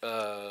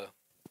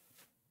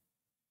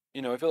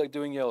 you know, I feel like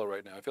doing yellow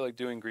right now. I feel like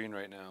doing green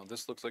right now.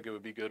 This looks like it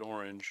would be good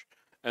orange.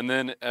 And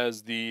then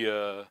as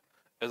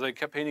I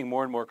kept painting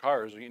more and more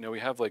cars, you know, we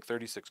have like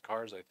 36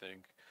 cars, I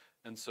think.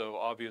 And so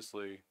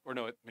obviously, or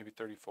no, maybe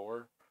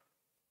 34,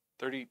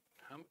 30.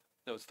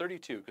 No, it's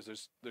 32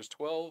 because there's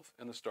 12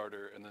 in the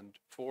starter and then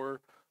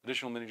 4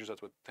 additional miniatures.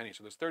 That's with Penny.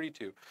 So there's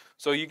 32.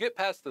 So you get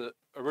past the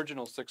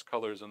original 6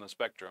 colors in the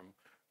spectrum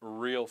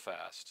real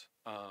fast.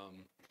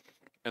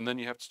 And then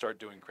you have to start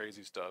doing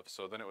crazy stuff.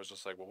 So then it was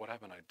just like, well, what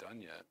haven't I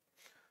done yet?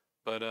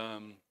 But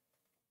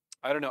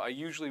I don't know. I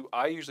usually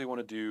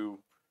want to do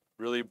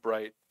really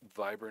bright,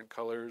 vibrant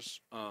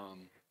colors.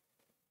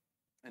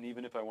 And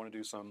even if I want to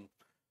do some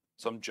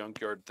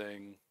junkyard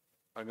thing,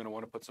 I'm gonna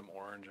want to put some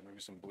orange and maybe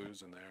some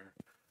blues in there.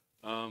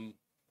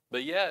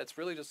 But yeah, it's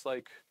really just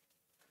like,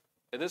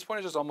 at this point,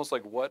 it's just almost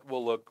like what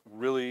will look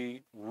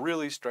really,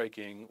 really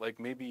striking, like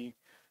maybe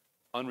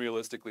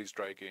unrealistically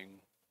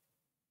striking.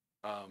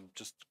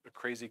 Just a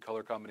crazy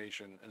color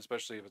combination, and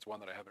especially if it's one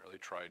that I haven't really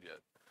tried yet,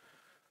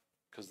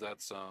 because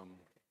that's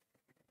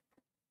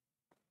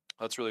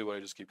really what I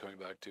just keep coming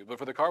back to. But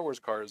for the Car Wars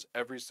cars,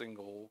 every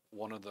single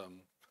one of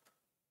them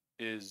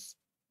is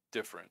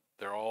different.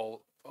 They're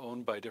all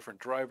owned by different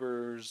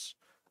drivers,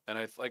 and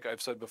like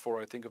I've said before,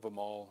 I think of them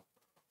all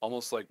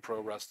almost like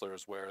pro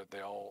wrestlers, where they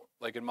all,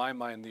 like in my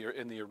mind,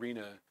 in the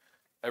arena,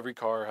 every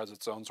car has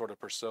its own sort of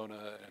persona,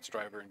 and its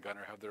driver and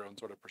gunner have their own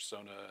sort of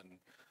persona, and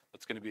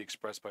that's going to be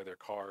expressed by their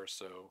car.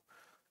 So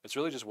it's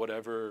really just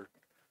whatever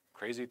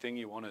crazy thing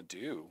you want to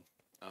do.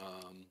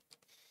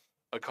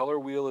 A color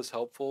wheel is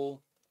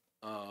helpful,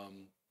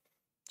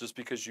 just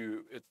because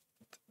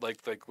like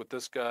with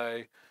this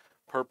guy,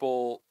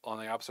 purple on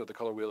the opposite of the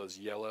color wheel is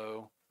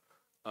yellow.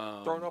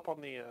 Throw it up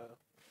on the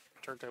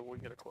turntable. We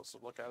can get a closer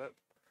look at it.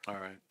 All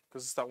right.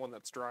 Because it's that one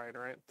that's drying,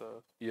 right?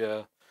 Yeah,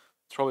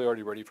 it's probably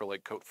already ready for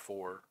like coat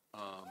 4.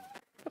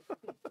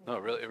 No,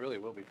 it really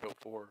will be coat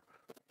 4,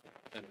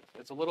 and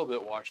it's a little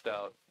bit washed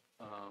out.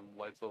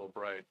 Light's a little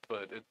bright,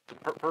 but the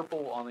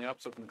purple on the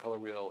opposite from the color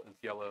wheel is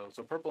yellow.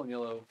 So purple and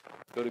yellow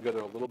go together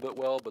a little bit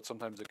well, but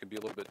sometimes it can be a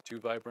little bit too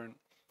vibrant.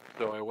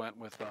 So I went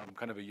with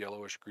kind of a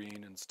yellowish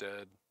green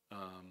instead,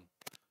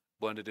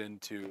 blended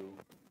into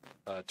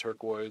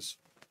turquoise.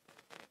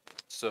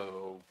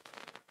 So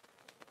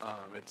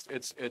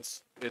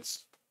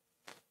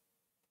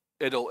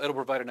it'll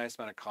provide a nice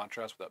amount of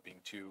contrast without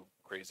being too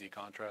crazy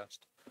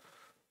contrast.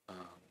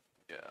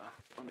 Yeah,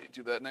 let me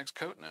do that next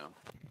coat now.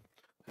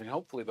 And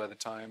hopefully by the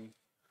time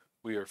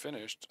we are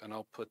finished, and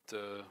I'll put, we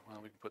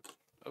can put,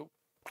 oh,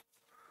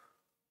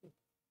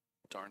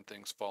 darn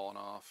thing's falling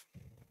off.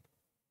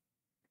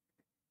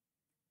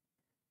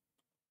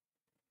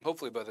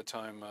 Hopefully by the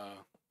time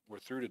we're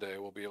through today,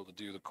 we'll be able to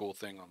do the cool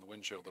thing on the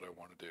windshield that I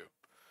want to do.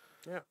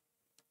 Yeah.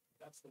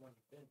 That's the one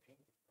you've been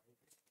painting,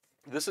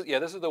 right? This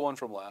is the one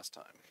from last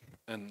time.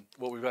 And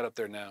what we've got up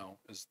there now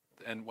is,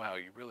 and wow,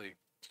 it's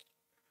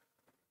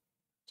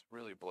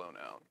really blown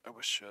out. I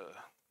wish it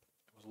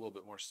was a little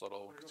bit more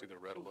subtle. We could see the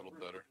red a little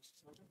better.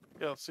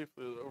 Yeah, let's see if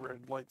the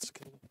overhead lights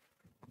can.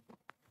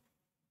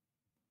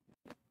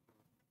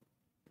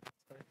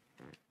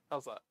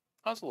 How's that?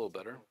 That's a little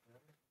better.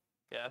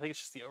 Yeah, I think it's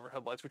just the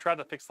overhead lights. We tried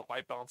to fix the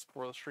white balance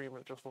before the stream, and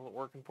it just wasn't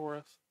working for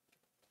us.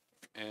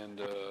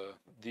 And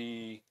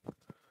the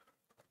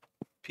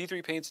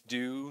P3 paints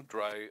do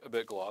dry a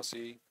bit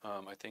glossy.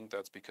 I think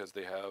that's because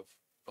they have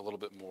a little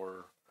bit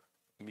more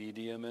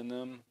medium in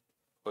them.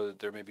 but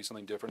there may be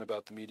something different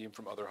about the medium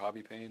from other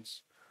hobby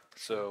paints.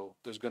 So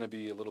there's going to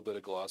be a little bit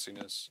of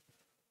glossiness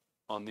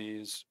on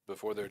these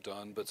before they're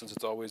done. But since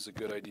it's always a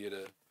good idea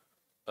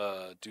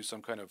to do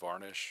some kind of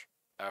varnish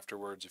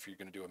afterwards, if you're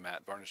going to do a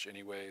matte varnish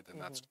anyway, then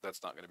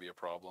that's not going to be a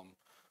problem.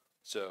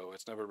 So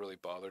it's never really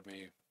bothered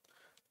me.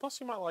 Plus,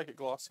 you might like it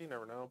glossy. You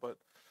never know. But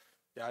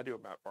yeah, I do a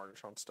matte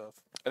varnish on stuff.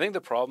 I think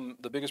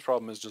the biggest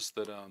problem is just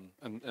that,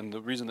 and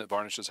the reason that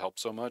varnishes help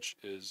so much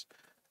is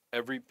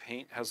every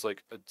paint has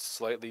like a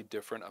slightly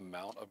different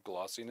amount of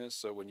glossiness.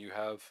 So when you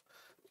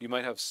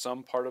might have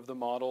some part of the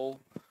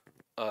model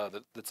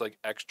that's like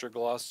extra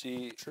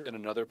glossy, and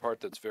another part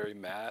that's very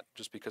matte,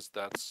 just because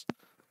that's,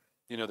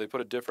 they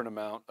put a different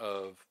amount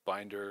of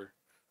binder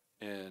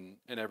in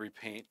every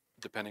paint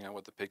depending on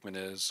what the pigment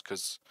is,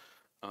 because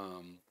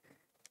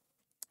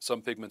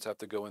some pigments have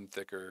to go in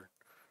thicker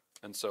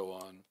and so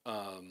on.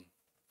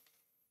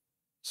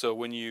 So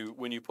when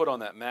you put on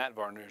that matte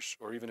varnish,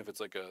 or even if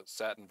it's like a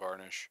satin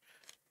varnish,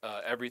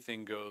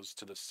 everything goes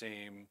to the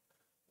same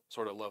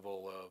sort of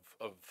level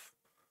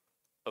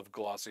of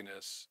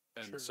glossiness,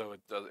 and so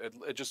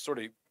it just sort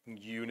of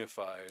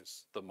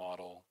unifies the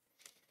model.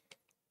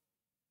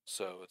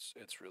 So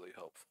it's really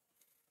helpful.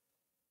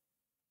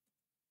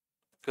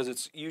 Because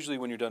it's usually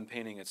when you're done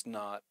painting, it's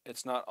not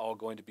all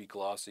going to be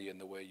glossy in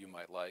the way you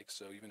might like.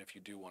 So even if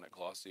you do want it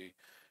glossy,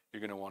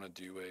 you're going to want to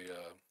do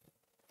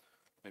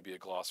maybe a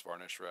gloss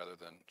varnish rather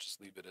than just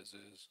leave it as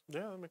is.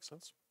 Yeah, that makes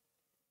sense.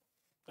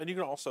 And you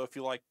can also, if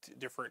you like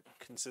different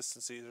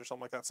consistencies or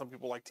something like that, some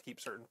people like to keep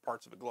certain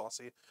parts of it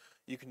glossy.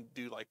 You can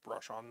do like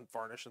brush on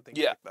varnish and things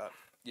like that.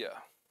 Yeah.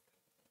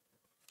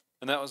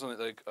 And that was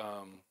like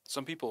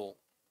some people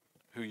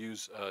who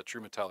use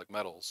true metallic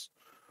metals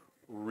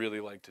really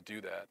like to do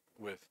that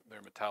with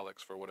their metallics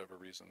for whatever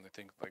reason. They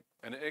think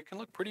and it can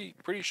look pretty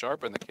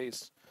sharp in the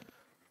case.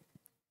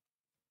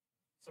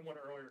 Someone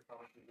earlier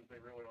commented that they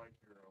really like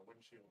your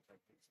windshield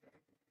techniques.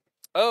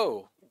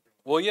 Oh,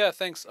 well, yeah,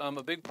 thanks.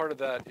 A big part of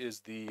that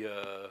is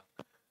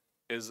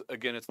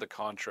again, it's the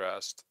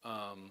contrast.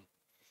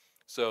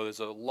 So there's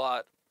a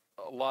lot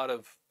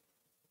of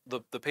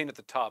the paint at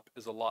the top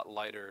is a lot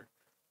lighter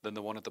than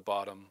the one at the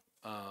bottom.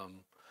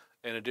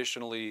 And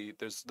additionally,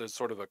 there's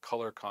sort of a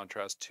color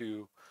contrast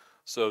too.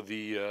 So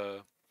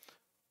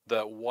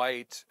that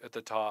white at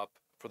the top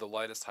for the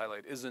lightest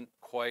highlight isn't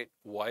quite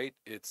white.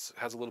 It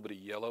has a little bit of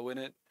yellow in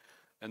it,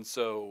 and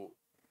so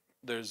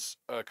there's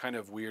a kind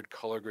of weird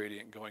color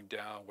gradient going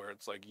down where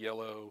it's like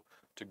yellow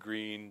to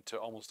green to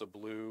almost a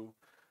blue,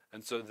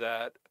 and so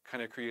that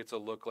kind of creates a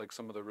look like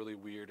some of the really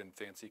weird and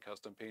fancy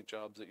custom paint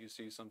jobs that you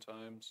see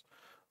sometimes,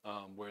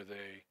 where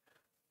they,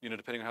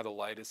 depending on how the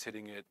light is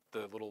hitting it,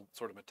 the little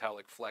sort of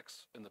metallic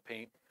flecks in the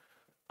paint.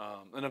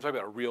 And I'm talking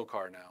about a real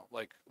car now,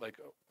 like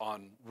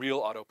on real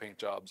auto paint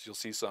jobs, you'll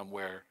see some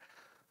where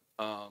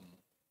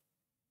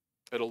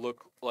it'll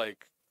look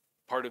like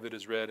part of it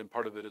is red and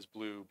part of it is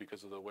blue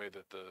because of the way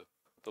that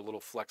the little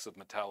flecks of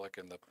metallic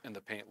in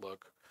the paint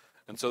look.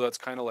 And so that's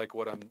kind of like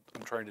what I'm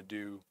trying to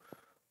do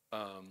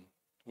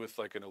with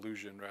like an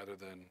illusion rather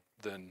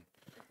than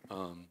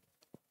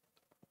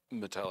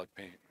metallic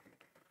paint.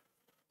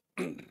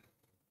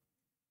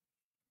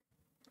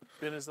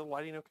 Ben, is the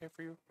lighting okay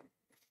for you?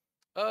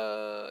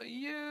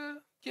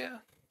 Yeah.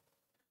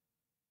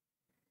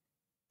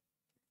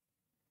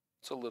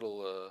 It's a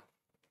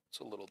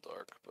little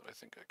dark, but I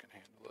think I can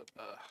handle it.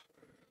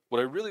 What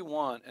I really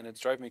want, and it's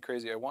driving me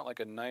crazy, I want like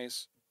a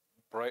nice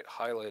bright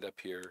highlight up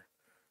here,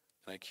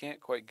 and I can't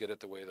quite get it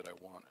the way that I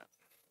want it.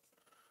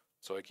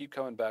 So I keep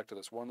coming back to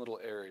this one little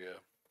area,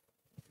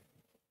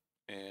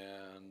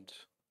 and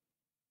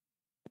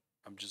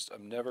I'm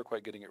never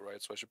quite getting it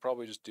right, so I should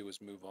probably just do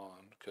is move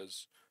on,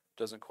 because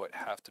it doesn't quite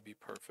have to be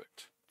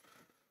perfect.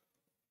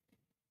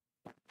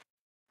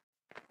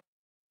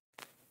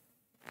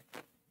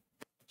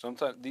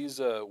 Sometimes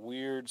these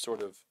weird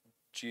sort of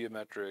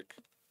geometric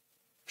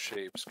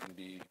shapes can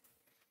be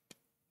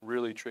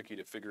really tricky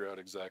to figure out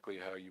exactly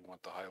how you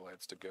want the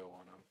highlights to go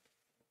on them.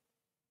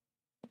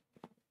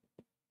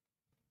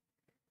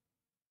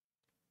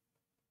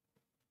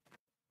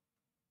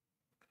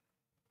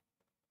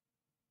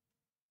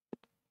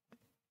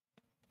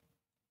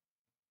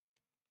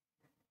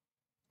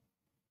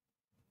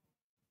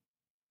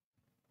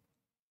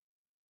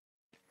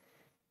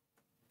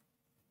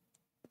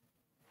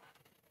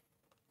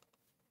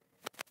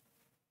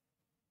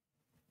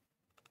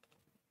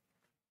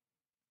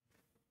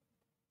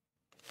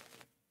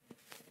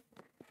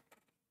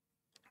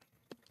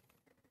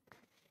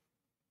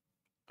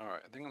 All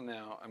right, I think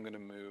I'm going to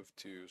move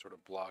to sort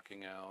of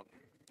blocking out.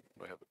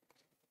 I have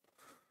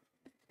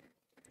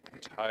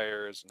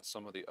tires and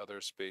some of the other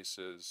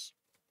spaces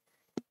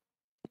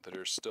that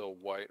are still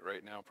white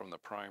right now from the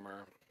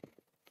primer,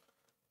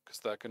 because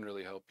that can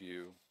really help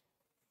you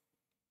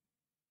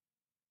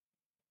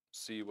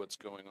see what's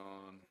going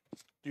on.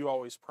 Do you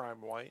always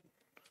prime white?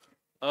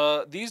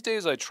 These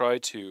days I try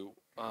to.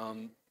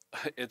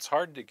 It's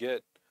hard to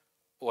get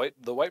white.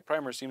 The white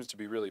primer seems to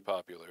be really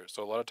popular,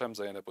 so a lot of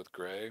times I end up with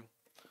gray.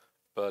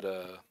 But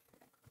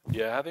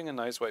Yeah, having a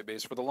nice white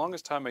base. For the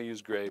longest time, I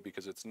used gray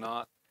because it's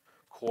not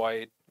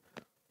quite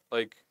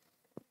like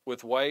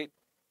with white.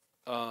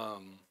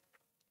 Um,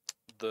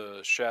 the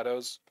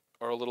shadows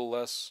are a little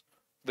less.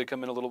 They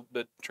come in a little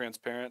bit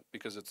transparent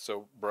because it's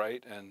so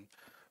bright. And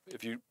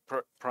if you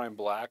prime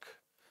black,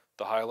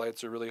 the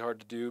highlights are really hard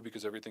to do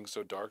because everything's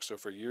so dark. So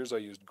for years, I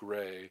used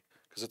gray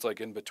because it's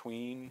like in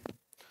between.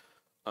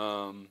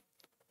 Um,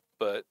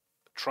 but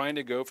trying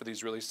to go for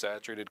these really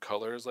saturated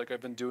colors like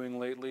I've been doing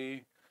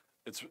lately,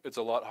 it's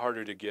a lot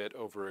harder to get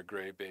over a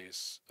gray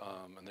base,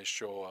 and they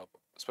show up,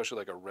 especially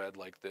like a red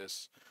like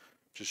this,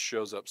 just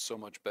shows up so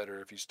much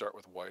better if you start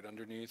with white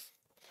underneath.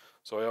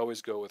 So I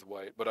always go with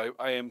white, but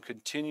I am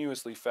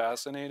continuously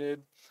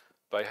fascinated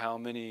by how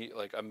many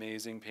like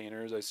amazing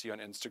painters I see on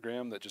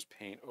Instagram that just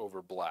paint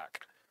over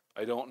black.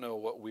 I don't know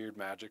what weird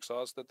magic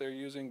sauce that they're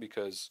using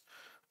because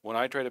when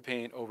I try to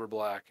paint over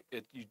black,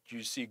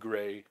 you see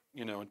gray,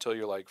 until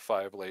you're like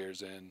 5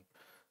 layers in,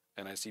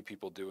 and I see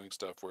people doing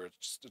stuff where it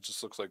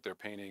just looks like they're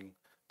painting.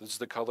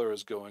 The color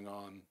is going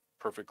on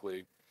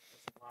perfectly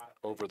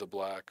over the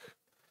black.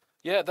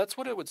 Yeah, that's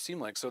what it would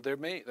seem like. So they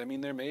may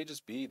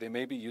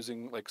be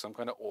using like some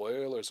kind of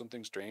oil or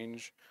something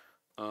strange,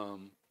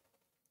 um,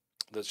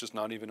 that's just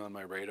not even on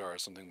my radar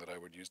as something that I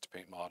would use to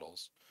paint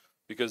models.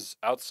 Because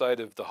outside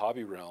of the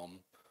hobby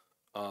realm,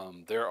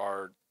 there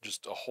are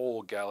just a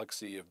whole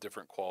galaxy of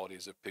different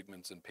qualities of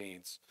pigments and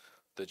paints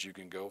that you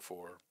can go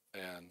for,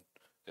 and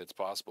it's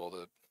possible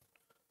that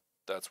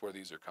that's where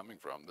these are coming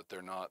from. That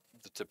they're not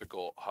the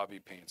typical hobby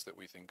paints that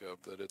we think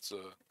of. That it's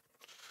a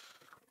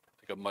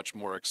much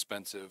more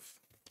expensive,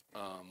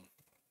 um,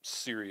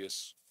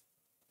 serious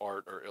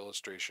art or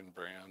illustration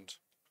brand.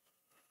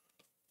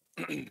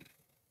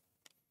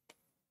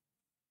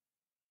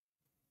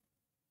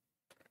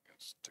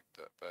 Stick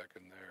that back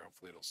in there.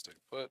 Hopefully it'll stay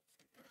put.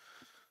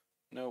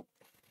 Nope.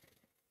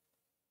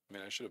 I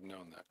mean, I should have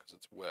known that because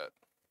it's wet.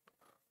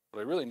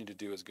 What I really need to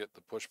do is get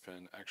the push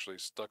pin actually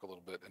stuck a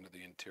little bit into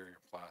the interior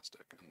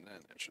plastic, and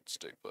then it should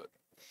stay put.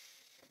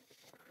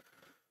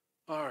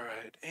 All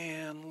right,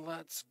 and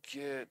let's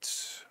get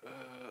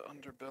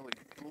underbelly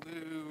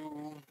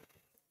blue.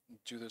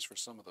 Do this for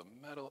some of the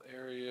metal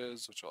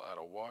areas, which I'll add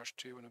a wash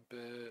to in a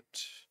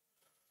bit.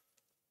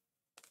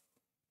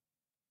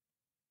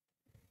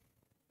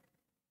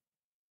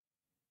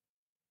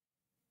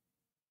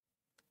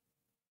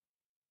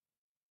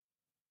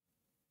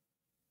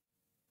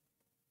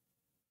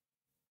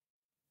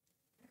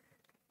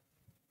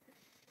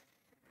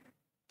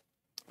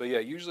 But yeah,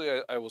 usually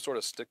I will sort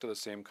of stick to the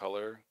same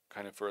color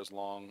kind of for as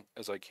long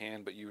as I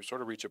can, but you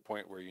sort of reach a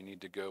point where you need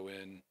to go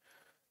in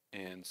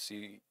and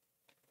see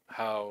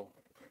how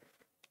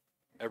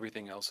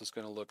everything else is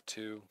going to look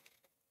too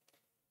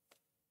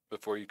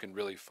before you can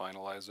really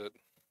finalize it.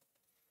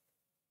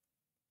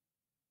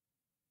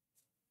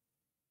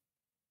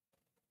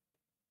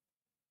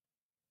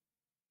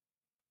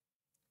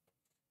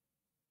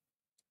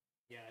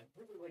 Yeah, I'd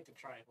really like to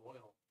try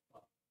oil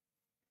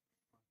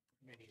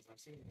minis. I've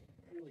seen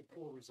really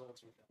cool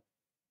results with them.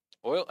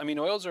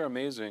 Oils are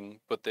amazing,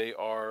 but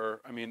they're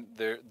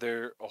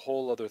a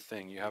whole other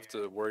thing. You have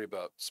to worry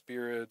about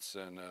spirits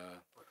and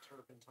Or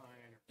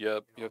turpentine.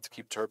 yep, you have to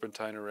keep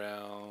turpentine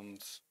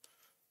around.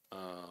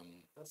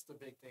 That's the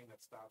big thing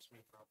that stops me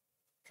from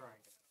trying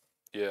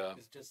it. Yeah.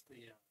 It's just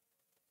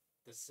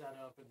the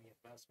setup and the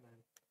investment.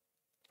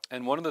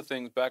 And one of the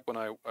things back when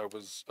I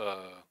was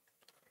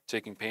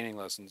taking painting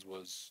lessons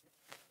was,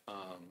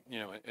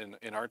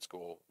 in art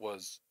school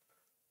was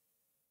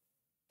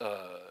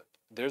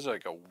there's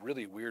like a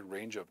really weird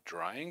range of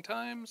drying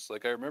times.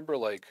 Like I remember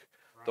like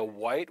the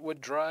white would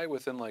dry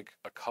within like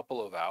a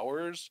couple of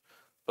hours,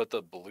 but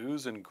the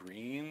blues and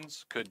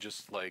greens could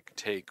just like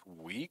take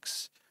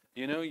weeks.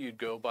 You'd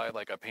go by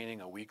like a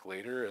painting a week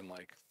later and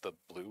like the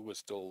blue was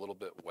still a little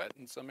bit wet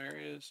in some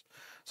areas.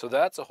 So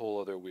that's a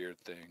whole other weird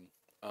thing.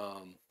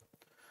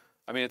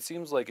 It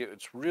seems like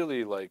it's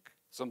really like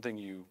something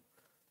you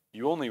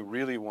only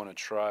really want to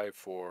try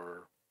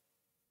for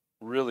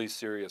really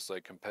serious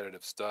like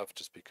competitive stuff,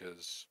 just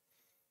because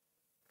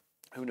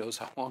who knows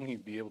how long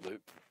you'd be able to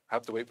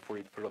have to wait before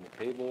you put it on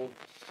the table.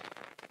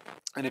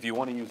 And if you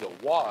want to use a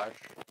wash,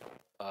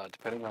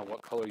 depending on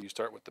what color you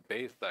start with the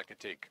base,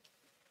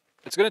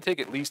 it's going to take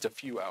at least a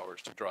few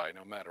hours to dry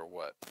no matter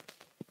what.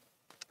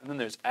 And then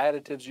there's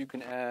additives you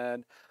can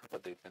add,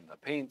 but they thin the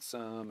paint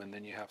some, and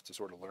then you have to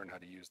sort of learn how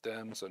to use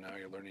them. So now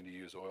you're learning to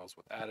use oils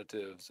with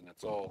additives, and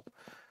it's all,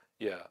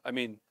 yeah.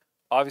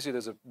 Obviously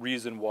there's a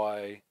reason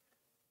why,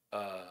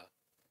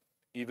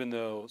 even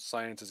though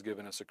science has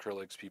given us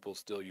acrylics, people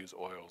still use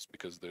oils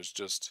because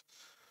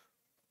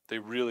they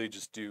really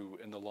just do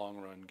in the long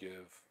run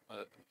give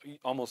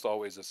almost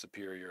always a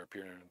superior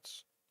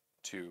appearance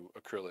to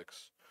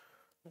acrylics.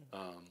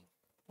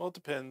 Well, it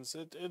depends.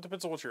 It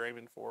depends on what you're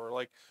aiming for.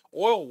 Like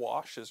oil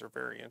washes are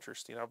very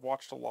interesting. I've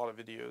watched a lot of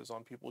videos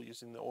on people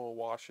using the oil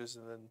washes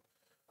and then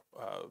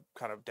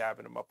kind of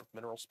dabbing them up with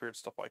mineral spirits,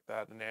 stuff like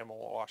that, enamel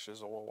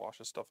washes, oil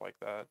washes, stuff like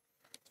that.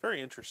 It's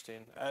very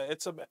interesting.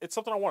 It's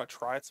something I want to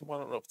try at some point.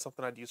 I don't know if it's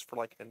something I'd use for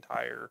like an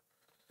entire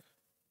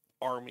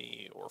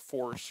army or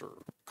force or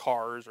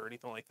cars or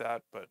anything like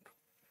that, but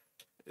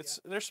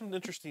there's some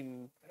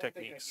interesting I don't think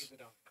I'd techniques. use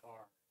it on a car.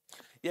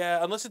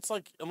 Yeah,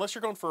 unless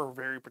you're going for a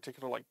very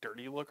particular like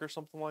dirty look or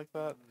something like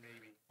that,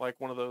 Maybe. like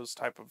one of those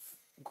type of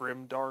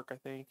grim dark, I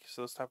think,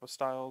 so those type of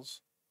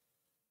styles.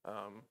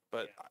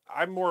 But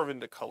I'm more of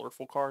into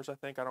colorful cars. I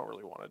think I don't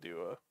really want to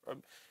do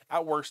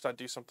at worst I'd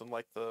do something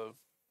like the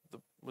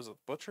was it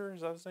Butcher?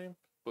 Is that his name?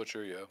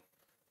 Butcher, yeah.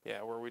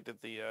 Yeah, where we did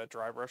the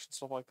dry brush and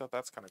stuff like that.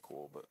 That's kind of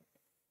cool, but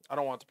I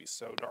don't want it to be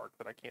so dark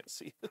that I can't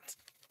see it.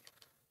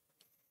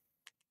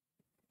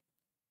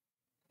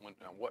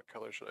 Now, what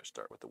color should I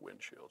start with the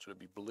windshield? Should it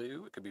be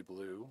blue? It could be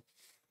blue.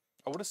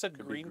 I would have said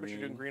Could be green, but you're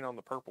doing green. green on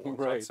the purple one,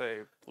 so Right. I'd say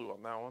blue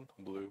on that one.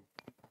 Blue.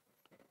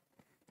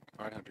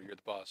 All right, Hunter, you're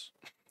the boss.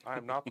 I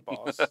am not the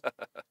boss.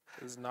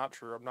 This is not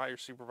true. I'm not your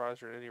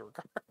supervisor in any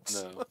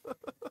regards. No.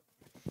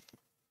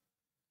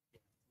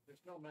 There's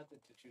no method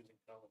to choosing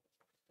color.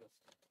 Just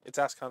It's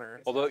Ask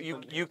Hunter. Although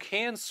you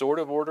can sort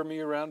of order me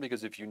around,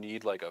 because if you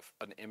need like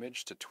an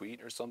image to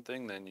tweet or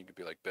something, then you could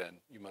be like, Ben,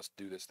 you must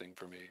do this thing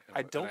for me.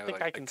 I don't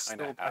think I can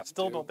kinda I have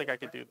still to. don't think I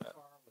could do that.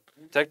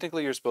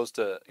 Technically, you're supposed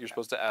to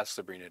ask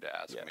Sabrina to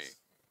ask me. Yes.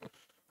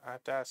 I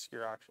have to ask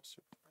your actual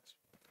supervisor.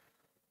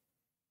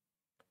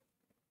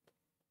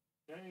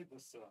 I need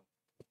this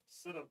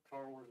sit-up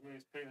car where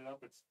Minis painted up.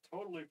 It's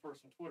totally for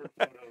some Twitter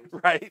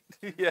photos. Right?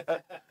 Yeah.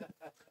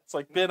 It's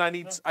like, Ben, I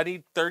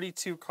need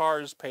 32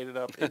 cars painted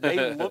up. It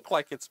may look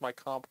like it's my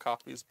comp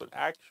copies, but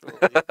actually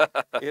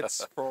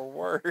it's for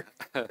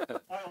work. I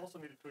also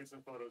need to tweet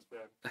some photos,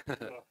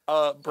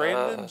 Ben.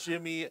 Brandon,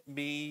 Jimmy,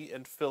 me,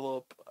 and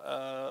Philip,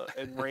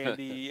 and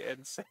Randy,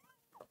 and Sam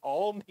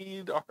all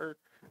need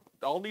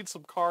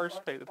some cars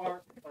painted up.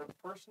 Our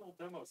personal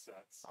demo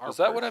sets. Our Is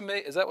that what pers- I made?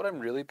 Is that what I'm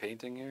really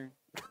painting here?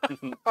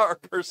 Our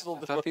personal.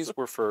 I thought these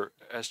were for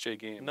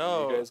SJGames.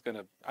 No. Are you guys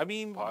gonna? I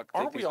mean, Take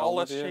aren't these we all home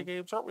with you? SJ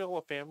Games? Aren't we all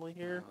a family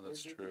here? Oh,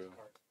 that's true.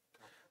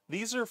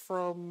 These are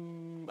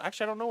from.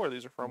 Actually, I don't know where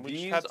these are from. We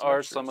just These had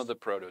are some extras. of the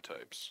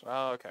prototypes.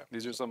 Oh, okay.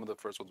 These are some of the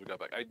first ones we got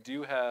back. I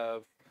do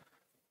have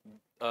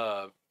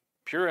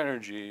Pure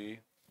Energy,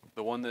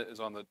 the one that is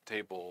on the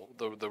table,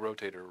 the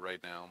rotator right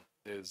now,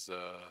 is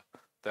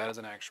that is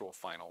an actual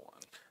final one.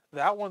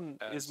 That one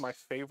As- is my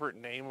favorite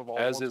name of all.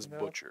 As is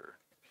Butcher.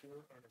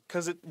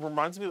 Because it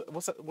reminds me.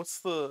 What's that? What's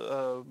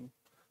the?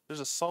 There's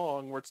a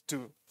song where it's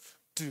do,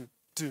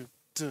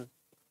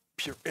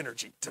 pure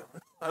energy. Dun.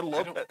 I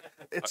love it.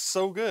 It's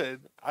so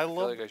good. I I feel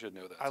love. like I should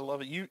know that. I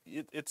love it.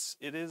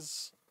 It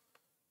is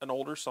an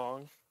older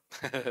song.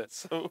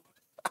 So,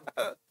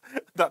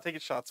 not taking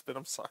shots, but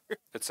I'm sorry.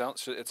 It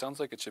sounds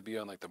like it should be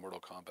on like the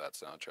Mortal Kombat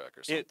soundtrack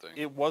or It something.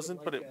 it wasn't,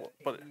 Like but it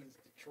a but 80s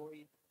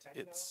Detroit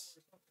techno it's-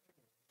 or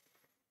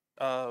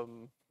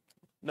something?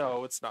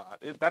 no, it's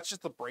not. That's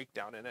just the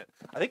breakdown in it.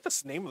 I think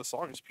the name of the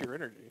song is Pure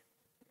Energy.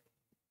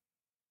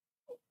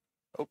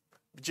 Oh,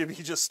 Jimmy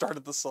just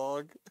started the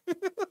song.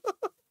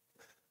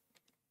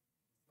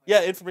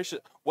 Yeah, information.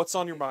 What's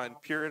on your mind?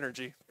 Pure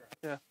Energy.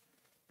 Yeah,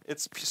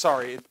 it's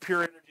Pure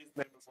Energy's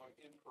name is like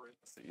in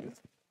parentheses.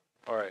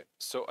 All right,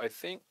 so I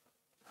think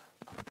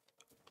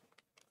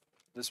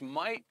this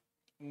might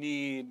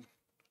need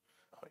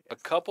Oh, a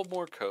couple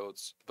more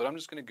coats, but I'm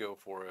just gonna go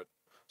for it.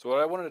 So what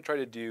I wanted to try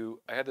to do,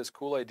 I had this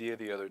cool idea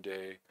the other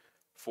day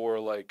for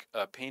like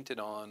a painted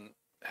on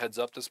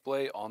heads-up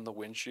display on the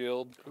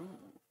windshield,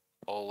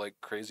 all like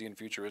crazy and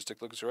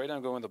futuristic looking. So right now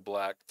I'm going with the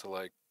black to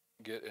like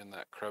get in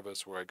that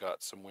crevice where I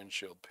got some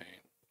windshield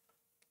paint.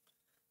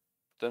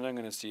 Then I'm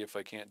gonna see if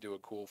I can't do a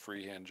cool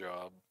freehand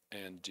job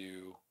and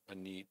do a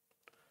neat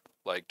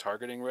like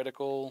targeting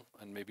reticle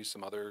and maybe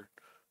some other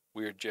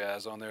weird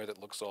jazz on there that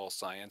looks all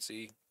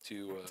science-y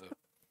to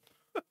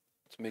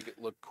make it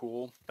look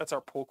cool. That's our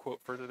pull quote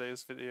for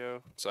today's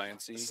video.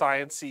 Science-y.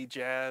 Sciencey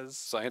jazz.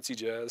 Science-y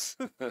jazz.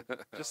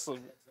 Just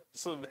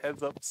some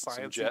heads up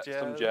sciencey jazz.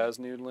 Some jazz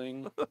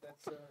noodling.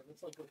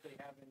 That's like what they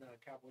have in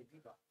Cowboy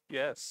Bebop.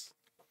 Yes.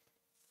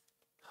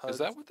 Is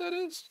that what that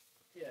is?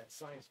 Yeah,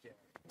 science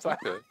jazz.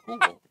 Okay,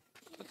 cool.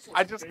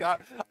 I just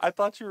got. I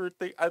thought you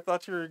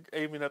were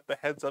aiming at the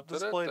heads up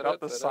display, not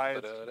the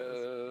science.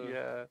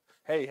 Yeah.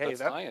 Hey, That's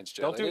that science,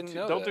 Jazz. don't I do didn't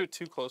know don't that. do it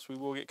too close. We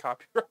will get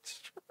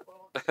copyright.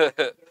 Well,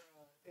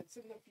 it's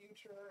in the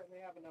future, and they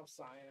have enough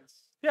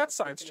science. Yeah, it's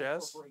They science can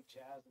jazz. Incorporate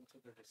jazz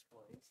into their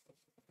displays.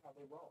 That's how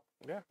they roll.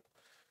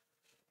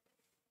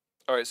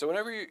 All right, so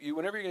whenever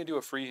you're gonna do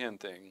a freehand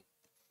thing,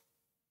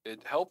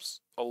 it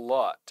helps a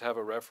lot to have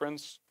a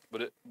reference.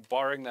 But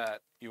barring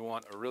that, you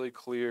want a really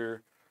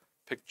clear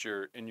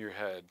picture in your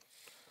head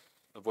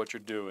of what you're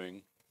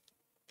doing,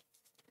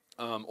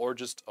 or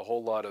just a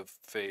whole lot of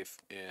faith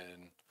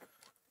in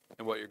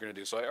what you're gonna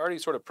do. So I already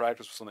sort of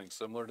practiced with something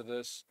similar to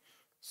this,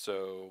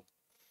 so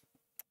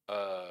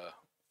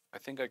I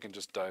think I can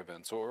just dive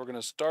in. So what we're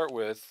gonna start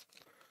with,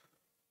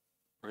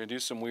 we're gonna do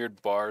some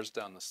weird bars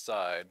down the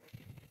side.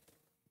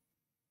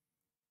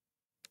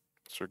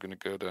 So we're going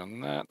to go down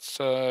that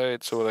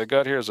side. So what I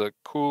got here is a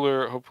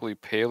cooler, hopefully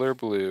paler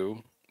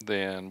blue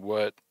than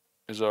what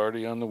is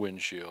already on the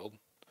windshield.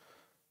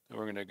 Then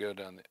we're going to go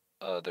down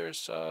the other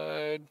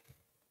side.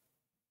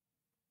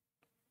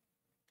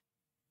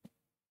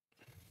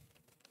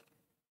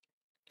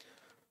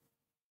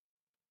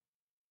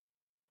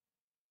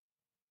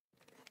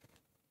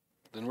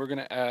 Then we're going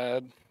to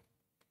add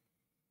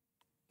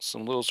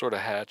some little sort of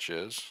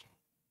hatches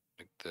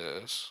like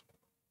this.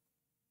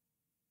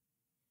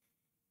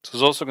 This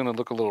is also going to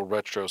look a little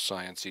retro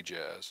sciencey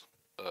jazz.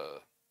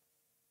 Because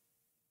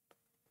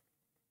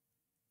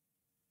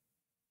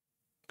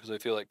I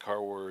feel like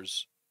Car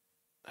Wars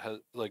has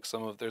like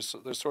some of there's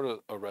sort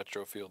of a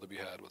retro feel to be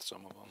had with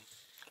some of them.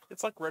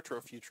 It's like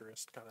retro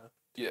futurist kind of.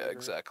 Yeah,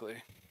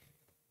 exactly.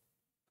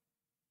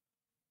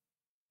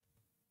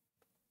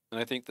 And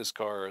I think this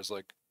car is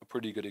like a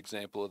pretty good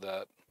example of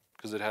that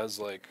because it has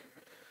like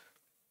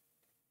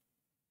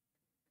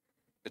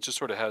it just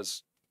sort of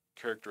has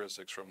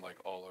characteristics from like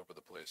all over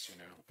the place, you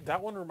know.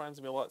 That one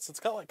reminds me a lot. So it's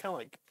got like kind of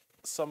like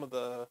some of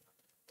the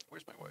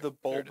Where's my wife? the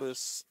There it is.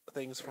 bulbous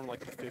things from like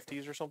the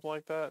 50s or something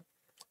like that.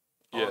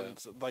 Yeah.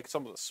 Like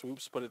some of the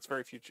swoops, but it's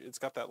very future. It's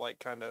got that like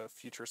kind of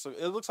future. So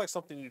it looks like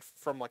something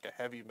from like a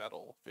heavy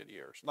metal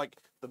video, or like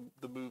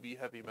the movie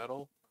Heavy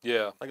Metal.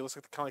 Yeah. Like it looks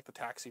like kind of like the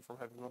taxi from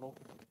Heavy Metal.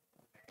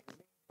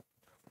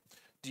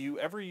 Do you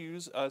ever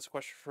use? It's a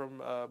question from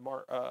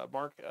Mark.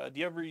 Do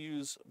you ever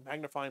use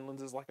magnifying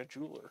lenses like a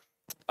jeweler?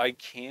 I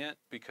can't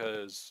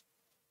because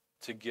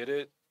to get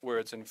it where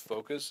it's in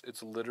focus,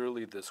 it's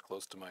literally this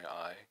close to my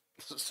eye.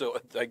 So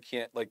I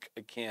can't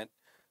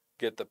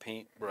get the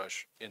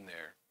paintbrush in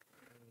there.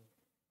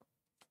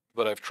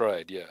 But I've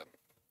tried, yeah.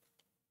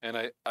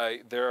 And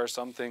I there are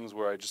some things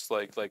where I just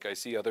like I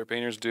see other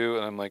painters do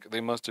and I'm like they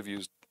must have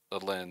used a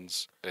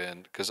lens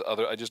and cuz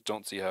I just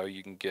don't see how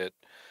you can get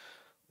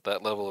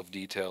that level of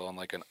detail on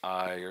like an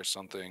eye or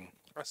something.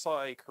 I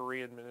saw a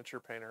Korean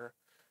miniature painter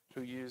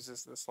who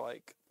uses this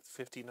like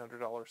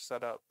 $1,500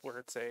 setup where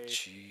it's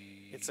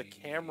a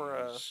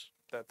camera Jeez.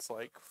 that's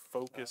like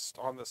focused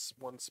on this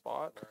one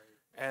spot,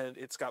 and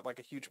it's got like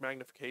a huge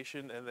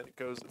magnification, and then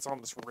it's on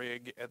this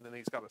rig, and then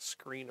he's got a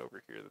screen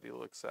over here that he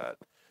looks at,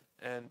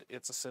 and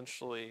it's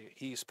essentially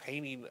he's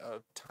painting a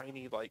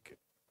tiny like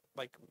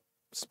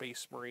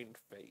space marine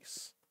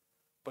face,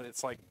 but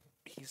it's like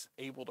he's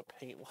able to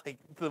paint like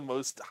the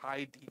most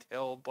high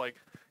detailed like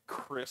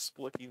crisp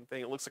looking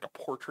thing. It looks like a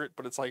portrait,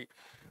 but it's like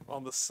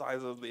on the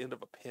size of the end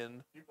of a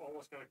pin. You've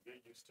almost got to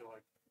get used to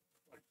like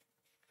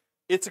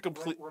It's a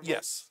complete remote,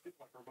 yes.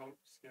 like remote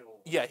skill.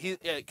 Yeah,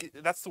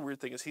 that's the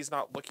weird thing is he's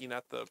not looking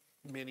at the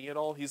mini at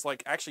all. He's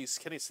like actually he's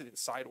kind of sitting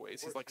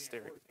sideways. He's like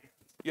staring.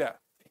 Yeah.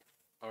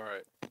 All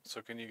right.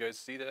 So can you guys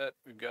see that?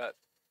 We've got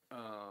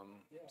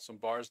some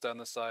bars down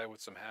the side with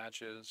some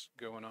hatches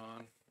going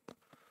on.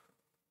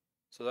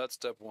 So that's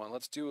step one.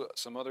 Let's do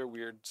some other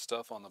weird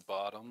stuff on the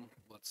bottom.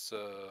 Let's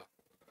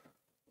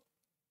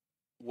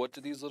what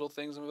do these little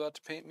things I'm about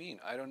to paint mean?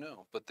 I don't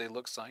know, but they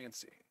look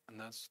sciencey, and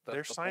that's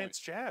They're the science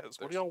point. jazz.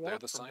 What do y'all They're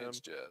want the from science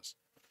him? jazz.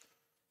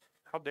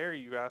 How dare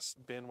you ask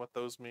Ben what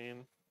those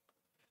mean?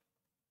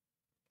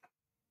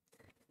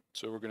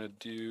 So we're gonna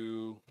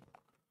do.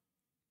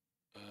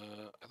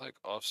 I like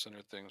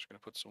off-center things. We're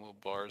gonna put some little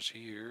bars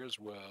here as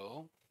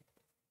well.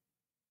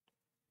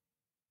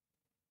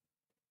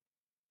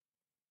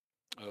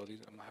 Oh,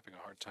 these I'm having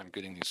a hard time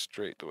getting these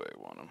straight the way I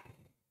want them.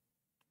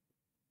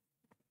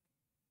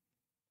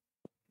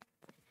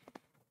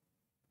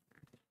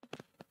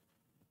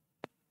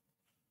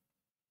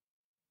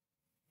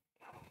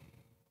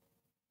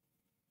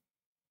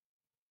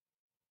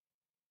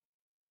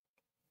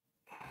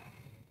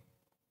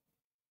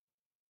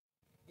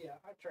 Yeah,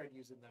 I tried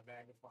using the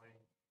magnifying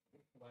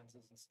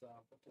lenses and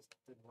stuff, but just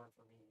didn't work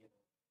for me either.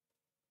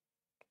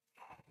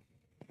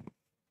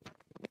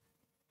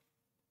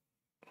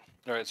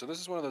 All right, so this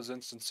is one of those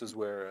instances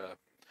where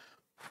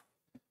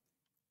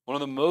one of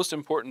the most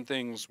important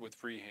things with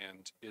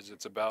freehand is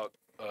it's about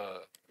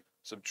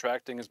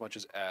subtracting as much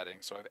as adding.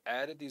 So I've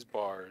added these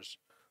bars,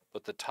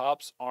 but the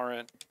tops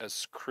aren't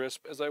as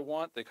crisp as I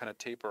want. They kind of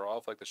taper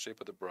off like the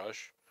shape of the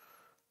brush.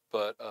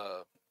 But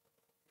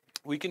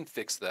we can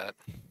fix that.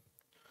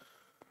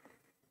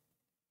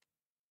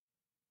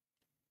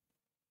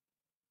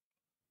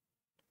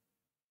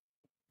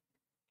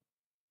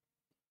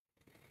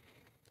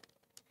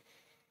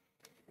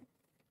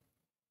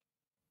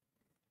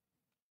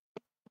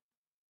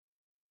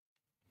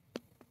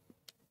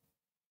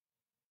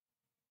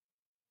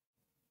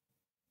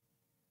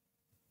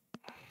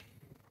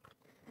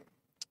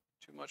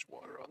 Too much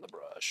water on the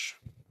brush.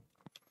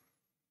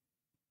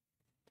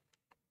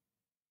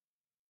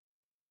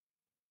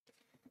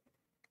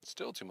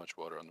 Still too much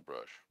water on the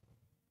brush.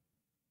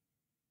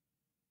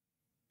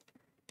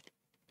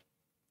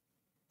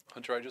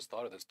 Hunter, I just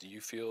thought of this. Do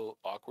you feel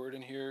awkward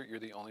in here? You're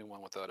the only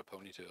one without a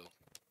ponytail.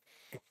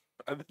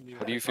 I didn't even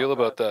How do you think feel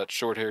about that,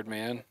 short-haired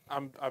man?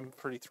 I'm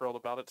pretty thrilled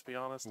about it, to be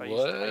honest. I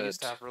used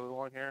to What? have really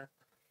long hair,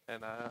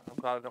 and I'm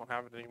glad I don't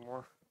have it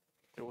anymore.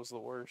 It was the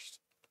worst.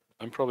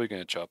 I'm probably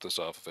gonna chop this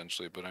off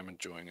eventually, but I'm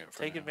enjoying it for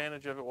Take now.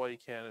 advantage of it while you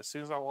can. As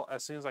soon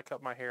as I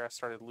cut my hair, I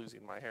started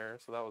losing my hair,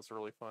 so that was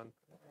really fun.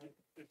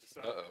 It's,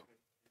 Uh-oh.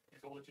 you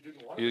told it you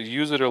didn't want You it.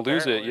 use it or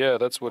lose it. Apparently. Yeah,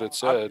 that's what it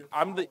said.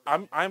 I'm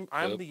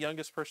Yep. the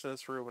youngest person in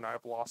this room, and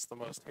I've lost the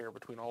most hair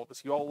between all of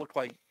us. You all look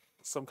like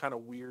some kind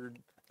of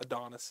weird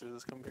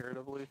Adonises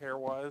comparatively hair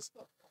wise.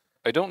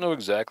 I don't know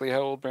exactly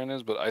how old Brandon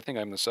is, but I think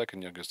I'm the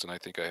second youngest, and I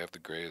think I have the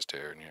grayest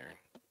hair in here.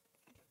 I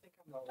think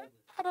I'm the oldest.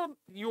 I don't.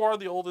 You are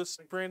the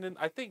oldest, Brandon.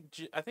 I think.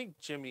 I think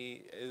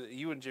Jimmy.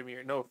 You and Jimmy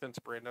are. No offense,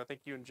 Brandon. I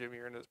think you and Jimmy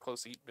are in a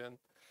close eat bin.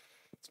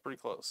 It's pretty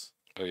close.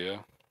 Oh yeah.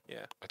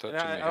 Yeah. I thought And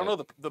Jimmy I don't had-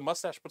 know. The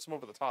mustache puts him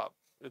over the top.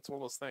 It's one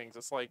of those things.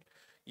 It's like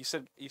you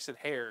said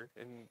hair,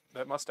 and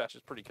that mustache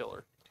is pretty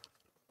killer.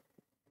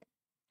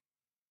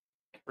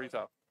 Pretty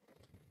tough.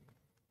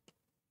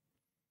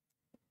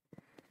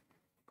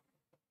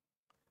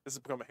 This has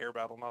become a hair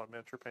battle, not a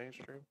miniature painting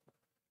stream.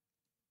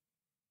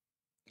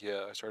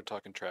 Yeah, I started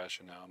talking trash,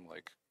 and now I'm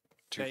like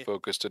too Now-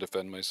 focused to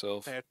defend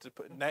myself. I have to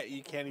put. Now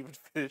you can't even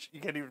finish. You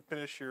can't even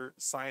finish your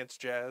science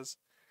jazz.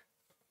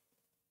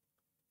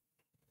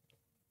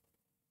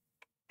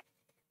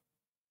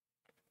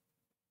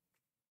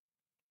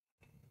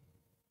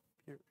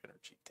 Pure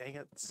energy. Dang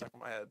it, it's stuck in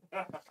my head.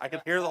 I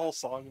can hear the whole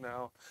song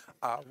now.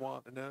 I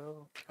want to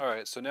know. All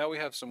right, so now we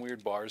have some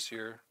weird bars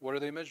here. What are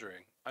they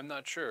measuring? I'm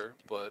not sure,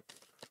 but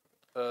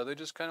they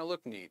just kind of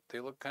look neat. They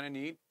look kind of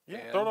neat.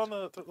 Yeah, throw it and-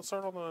 on the. Let's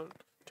start on the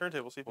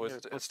turntable. See if Well, you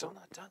it's, can it's still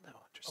not done though.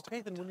 Just Okay,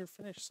 then when you're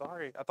finished.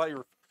 Sorry, I thought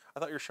you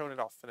were showing it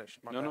off finished.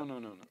 My no, bad. no.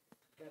 You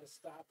gotta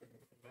stop and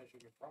measure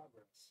your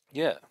progress.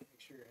 Yeah. Make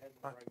sure you're heading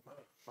the My- right way.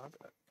 My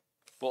bad.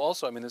 Well,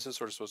 also, I mean, this is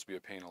sort of supposed to be a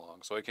paint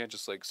along, so I can't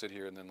just like sit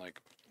here and then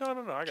like No. I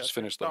got just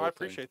you. finish the No, whole I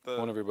appreciate thing. I the.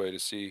 want everybody to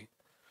see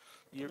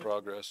You,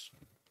 progress.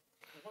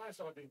 Why is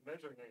not being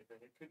measuring anything?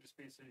 It could just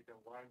be so you can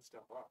line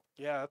stuff up.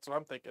 yeah, that's what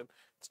I'm thinking.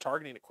 It's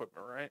targeting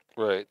equipment, right?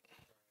 Right.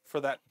 For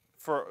that,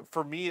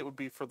 for me, it would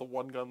be for the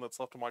one gun that's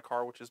left in my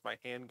car, which is my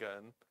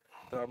handgun,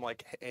 that I'm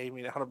like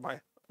aiming out of my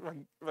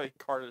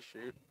car to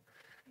shoot.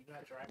 You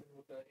not driving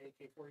with the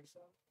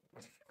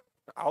AK-47?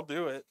 I'll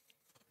do it.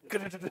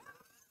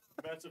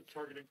 Massive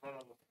targeting front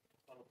on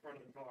the front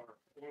of the car.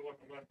 The only one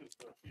left is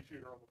the pea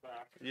shooter on the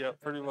back. Yeah,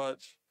 pretty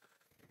much.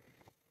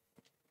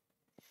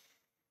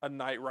 A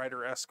Knight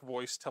Rider-esque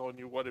voice telling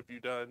you, "What have you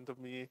done to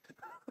me?"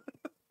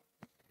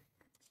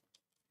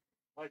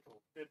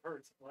 Michael, it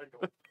hurts,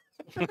 Michael.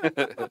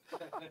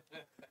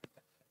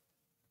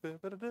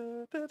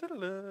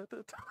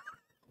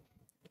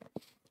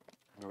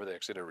 Remember they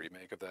actually did a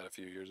remake of that a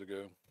few years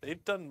ago.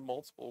 They've done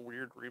multiple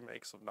weird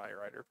remakes of Knight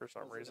Rider for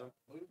some Was it reason.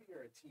 a movie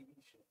or a TV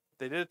show?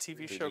 They did a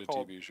TV They show did a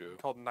called TV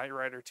show. Knight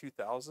Rider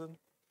 2000.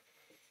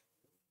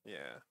 Yeah.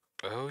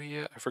 Oh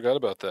yeah, I forgot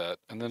about that.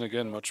 And then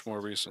again, much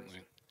more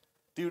recently.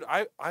 Dude,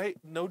 I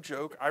no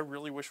joke, I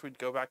really wish we'd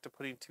go back to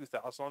putting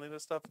 2000 on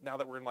this stuff now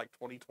that we're in like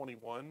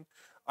 2021.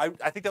 I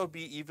think that would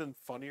be even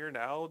funnier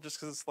now just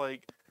cuz it's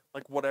like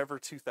whatever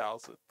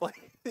 2000.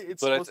 Like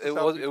it's But supposed to sound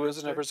it wasn't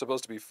futuristic. ever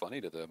supposed to be funny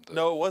to them. Though.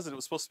 No, it wasn't. It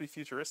was supposed to be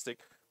futuristic,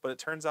 but it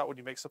turns out when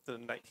you make something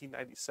in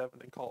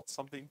 1997 and call it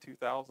something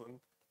 2000,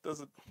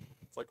 doesn't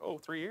it's like, "Oh,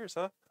 3 years,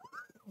 huh?"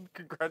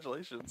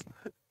 Congratulations.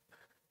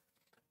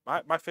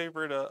 My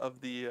favorite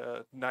of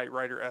the Knight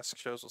Rider-esque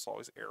shows was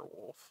always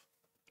Airwolf.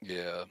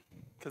 Yeah.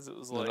 Because it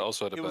was And it like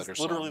also had a it was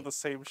better literally song. the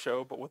same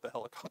show but with a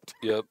helicopter.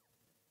 Yep.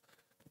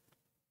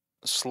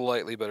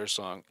 Slightly better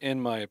song,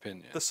 in my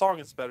opinion. The song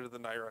is better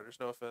than Knight Rider's.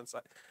 No offense.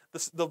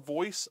 The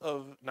voice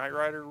of Knight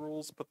Rider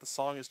rules, but the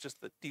song is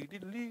just the doo doo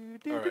doo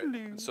doo All right.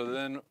 doo. So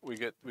then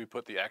we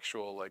put the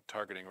actual like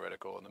targeting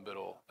reticle in the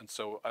middle, and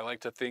so I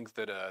like to think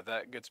that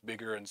that gets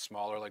bigger and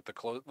smaller. Like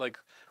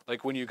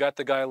like when you got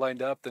the guy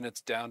lined up, then it's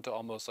down to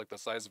almost like the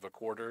size of a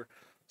quarter.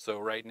 So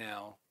right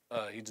now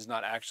he does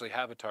not actually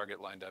have a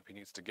target lined up. He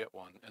needs to get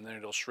one, and then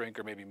it'll shrink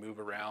or maybe move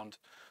around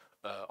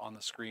on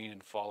the screen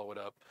and follow it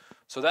up.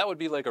 So that would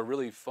be like a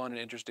really fun and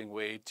interesting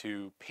way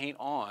to paint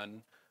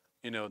on,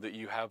 that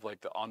you have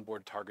like the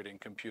onboard targeting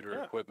computer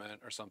Yeah.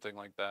 equipment or something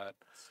like that.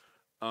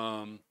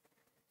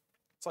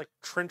 It's like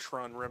Trench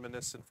Run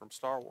reminiscent from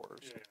Star Wars.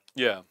 Yeah.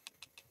 Yeah.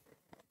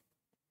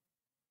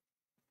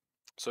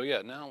 So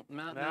yeah, now we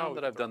that can I've throw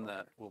done it on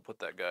that, we'll put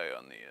that guy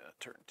on the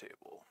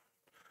turntable.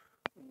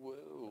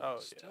 Whoa, Oh,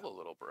 still yeah. a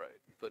little bright,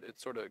 but it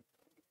sort of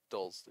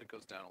dulls. It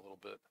goes down a little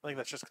bit. I think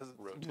that's just because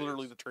Rotates.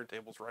 literally the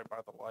turntable's right by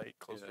the light,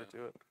 closer Yeah.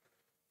 to it,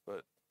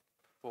 but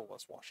a little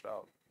less washed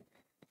out.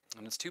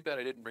 And it's too bad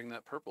I didn't bring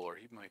that purple, or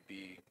he might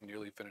be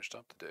nearly finished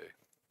up today.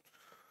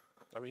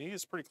 I mean, he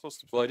is pretty close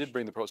to. Well, I did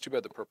bring the purple. It's too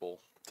bad the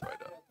purple dried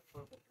Yeah, up. the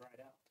purple dried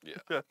out.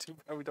 Yeah, too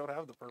bad we don't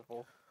have the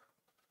purple.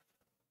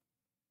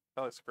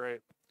 That looks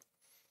great.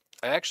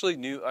 I actually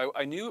knew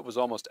I knew it was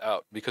almost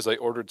out because I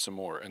ordered some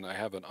more, and I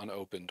have an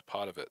unopened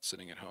pot of it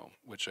sitting at home,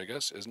 which I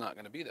guess is not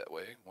going to be that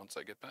way once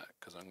I get back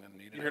because I'm going to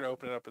need it. You're gonna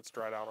open it up. It's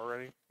dried out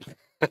already.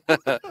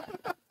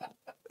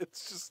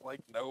 It's just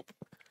like nope.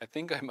 I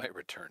think I might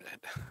return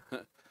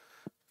it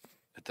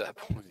at that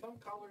point. Some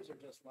colors are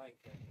just like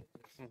that.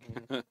 They just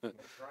Mhm. they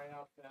dry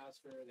out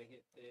faster. They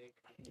get thick.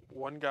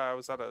 One guy I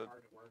was at a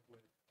Hard to work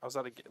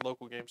with.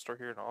 local game store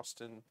here in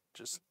Austin,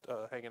 just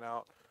hanging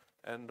out,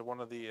 and one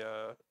of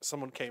the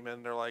someone came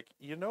in. They're like,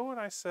 when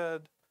I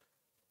said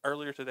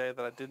earlier today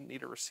that I didn't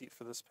need a receipt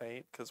for this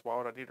paint, because why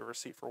would I need a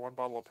receipt for one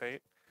bottle of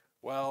paint?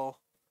 Well,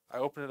 I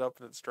opened it up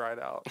and it's dried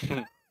out.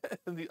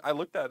 And I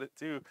looked at it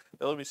too.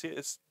 They let me see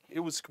it.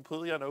 It was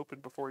completely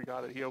unopened before he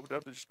got it. He opened it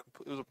up and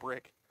it was a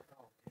brick.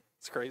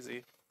 It's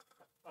crazy.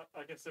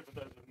 I can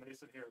sympathize with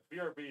Mason here.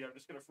 BRB, I'm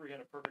just going to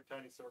freehand a perfect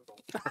tiny circle.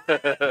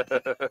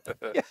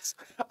 Yes,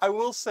 I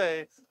will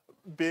say,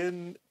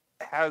 Ben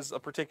has a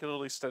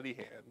particularly steady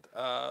hand.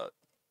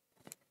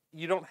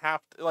 You don't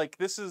have to like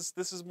this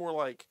is more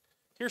like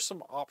here's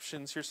some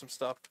options, here's some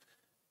stuff.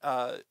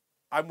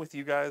 I'm with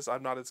you guys.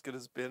 I'm not as good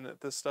as Ben at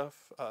this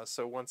stuff.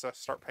 So once I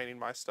start painting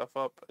my stuff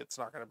up, it's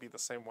not going to be the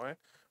same way.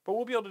 But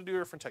we'll be able to do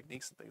different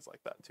techniques and things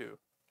like that too.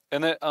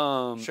 And then,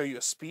 Show you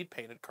a speed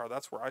painted car.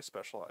 That's where I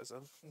specialize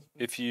in.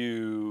 if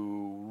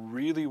you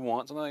really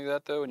want something like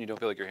that, though, and you don't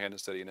feel like your hand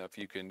is steady enough,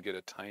 you can get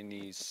a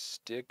tiny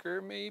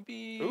sticker,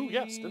 maybe. Ooh,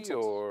 yes,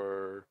 stencils.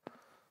 Or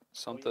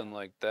something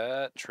like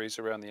that. Trace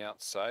around the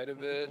outside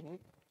of it. Mhm.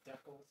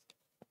 Decals,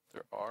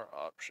 There are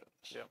options.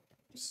 Yeah.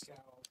 decals.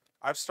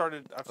 I've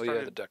started Oh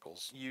yeah, the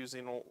decals.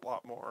 using a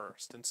lot more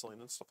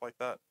stenciling and stuff like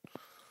that.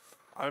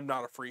 I'm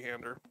not a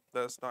freehander.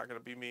 That's not going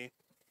to be me.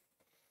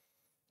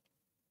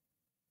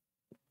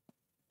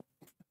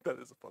 That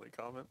is a funny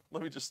comment.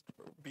 Let me just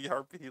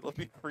BRP. Let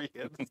me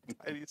freehand this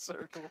tiny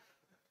circle.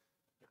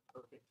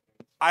 Perfect.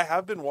 I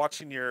have been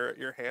watching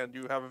your hand.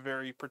 You have a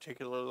very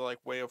particular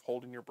way of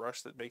holding your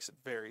brush that makes it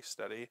very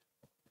steady.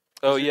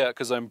 Oh you're- yeah,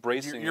 because I'm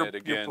bracing you're, it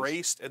again. You're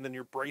braced, and then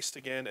you're braced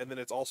again, and then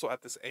it's also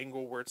at this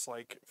angle where it's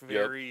like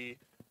very,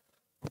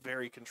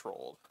 very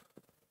controlled.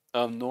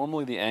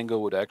 Normally the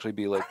angle would actually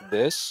be like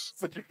this.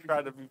 But you're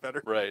trying to be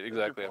better. Right, with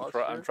your exactly. I'm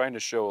posture. trying to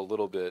show a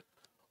little bit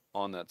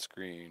on that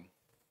screen,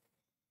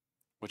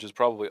 which is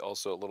probably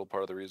also a little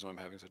part of the reason I'm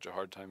having such a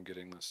hard time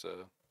getting this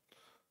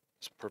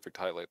this perfect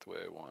highlight the way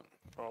I want.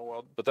 Oh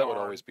well. But that would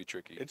darn. always be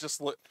tricky. It just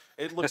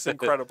it looks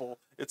incredible.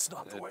 It's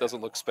not the way It doesn't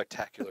I look want.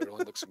 spectacular. It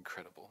only looks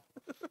incredible.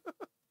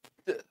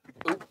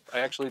 Oop, I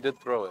actually did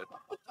throw it.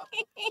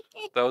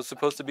 That was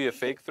supposed to be a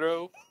fake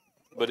throw,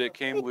 but it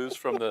came loose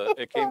from the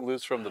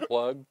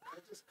plug. We'll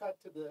just cut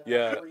to the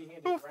Yeah.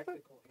 free-handed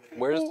practical here.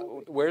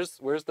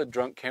 Where's the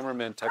drunk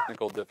cameraman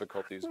technical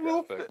difficulties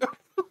We'll, graphic?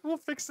 we'll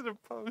fix it in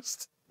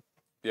post.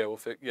 Yeah,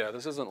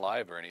 this isn't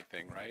live or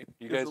anything, right?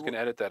 You Does guys it can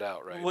edit that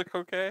out, right? Look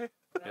okay.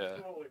 Yeah.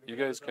 Absolutely. You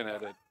guys can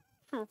edit.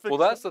 We'll Well, fix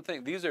that's the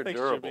thing. These are Thanks,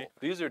 durable. Jimmy.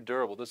 These are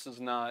durable. This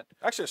is not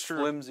Actually, it's true.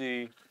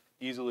 flimsy,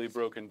 easily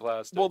broken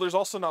plastic. Well, there's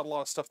also not a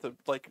lot of stuff that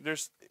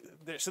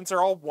since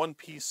they're all one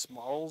piece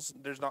models.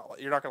 There's not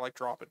you're not gonna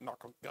drop it and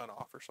knock a gun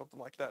off or something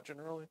like that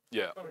generally.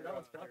 yeah. Oh, that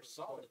one's got They're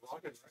solid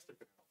rockets rockets,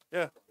 sticking out.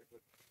 Yeah.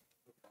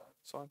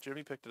 So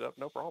Jimmy picked it up,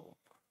 no problem.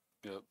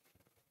 Yep.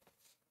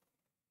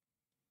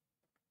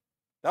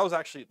 That was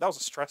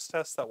a stress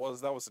test. That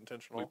was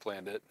intentional. We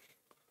planned it.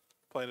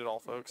 Playing it all,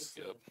 folks.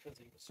 Yep. Because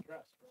he was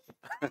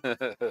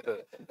stressed,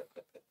 right?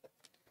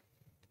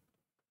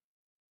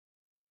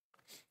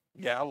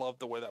 Yeah, I love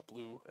the way that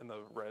blue and the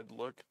red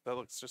look.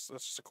 That's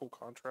just a cool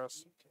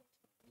contrast.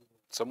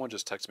 Someone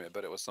just texted me. I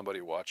bet it was somebody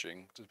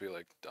watching. Just be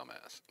like,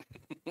 dumbass.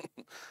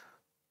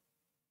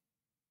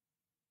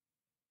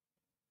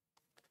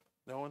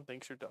 No one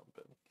thinks you're dumb,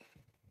 Ben.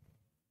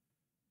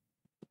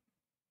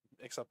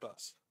 Except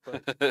us.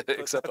 But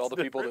Except all the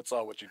that's people different. that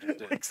saw what you just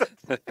did.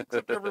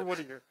 except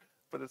everybody here.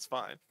 But it's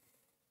fine.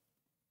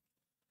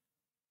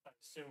 I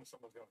assume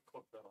someone's going to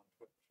clip that on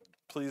Twitch.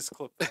 Please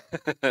clip.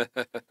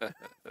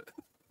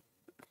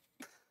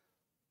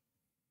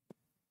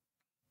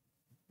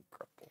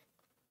 Incredible.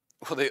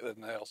 Well,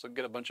 and they also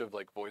get a bunch of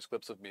voice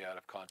clips of me out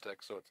of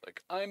context, so it's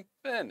like, I'm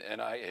Ben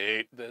and I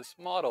hate this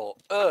model.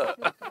 That'd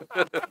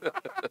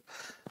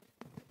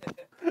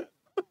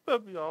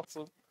be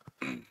awesome.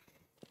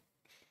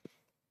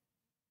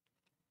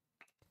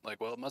 Like,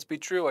 well, it must be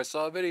true. I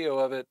saw a video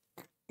of it.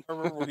 I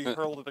remember when he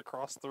hurled it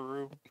across the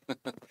room.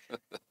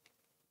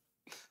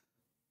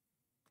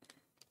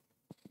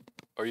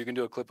 Or you can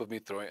do a clip of me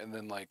throwing and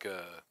then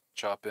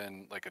chop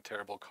in a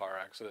terrible car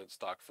accident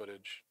stock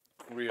footage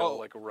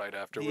reel right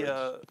afterwards.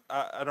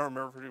 I don't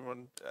remember if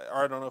anyone,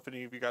 or I don't know if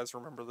any of you guys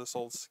remember this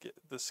old skit.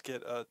 The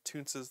skit,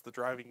 Toonces the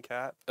driving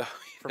cat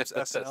from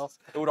SNL.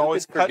 It would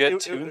always cut. forget It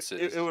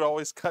Toonces? would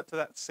always cut to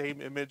that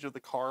same image of the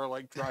car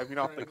driving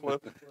off the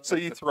cliff. So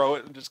you throw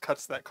it and just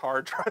cuts that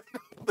car driving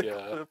off the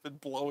Yeah. cliff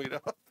and blowing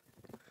up.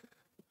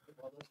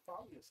 Well, there's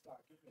probably a stock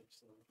image.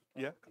 So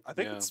Yeah, I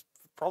think Yeah. it's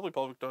probably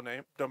public domain.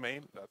 It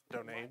Domain. might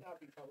not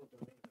be public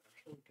domain, but I'm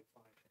sure we could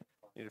find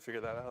it. Need to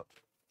figure that out.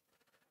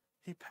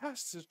 He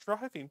passed his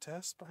driving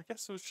test, but I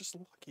guess it was just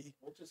lucky.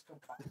 We'll just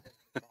compile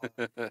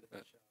it.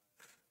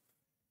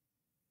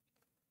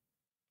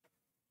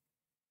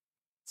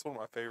 It's one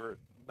of my favorite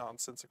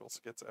nonsensical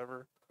skits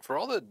ever. For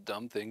all the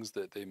dumb things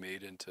that they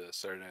made into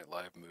Saturday Night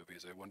Live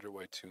movies, I wonder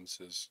why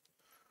Toonces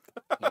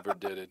never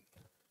did it.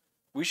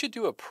 We should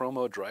do a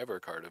promo driver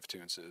card of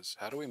Toonces.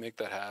 How do we make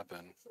that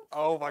happen?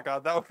 Oh my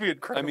god, that would be I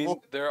incredible. mean,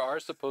 there are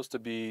supposed to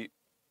be.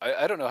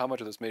 I don't know how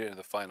much of this made it into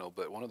the final,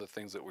 but one of the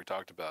things that we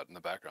talked about in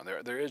the background,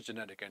 there is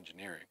genetic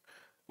engineering.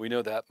 We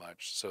know that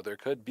much. So there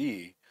could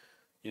be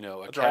you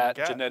know, a driving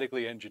cat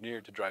genetically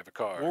engineered to drive a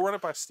car. We'll run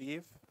it by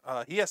Steve.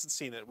 He hasn't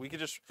seen it. We could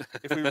just,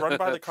 if we run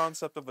by the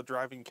concept of a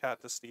driving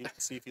cat to Steve and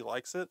see if he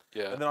likes it,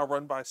 Yeah. and then I'll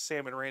run by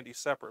Sam and Randy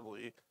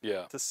separately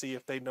Yeah. to see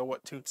if they know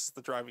what Toots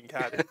the driving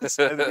cat is,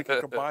 and then we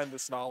can combine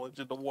this knowledge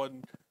into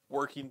one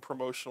working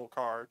promotional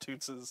car.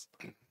 Toots is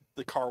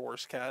the Car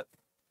Wars cat.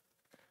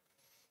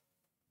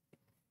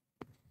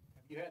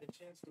 Have you had a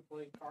chance to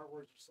play Car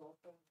Wars yourself,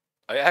 then?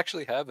 I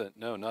actually haven't.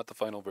 No, not the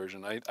final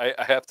version. I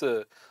have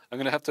to. I'm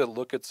gonna have to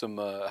look at some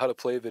how to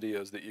play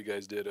videos that you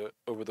guys did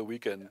over the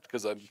weekend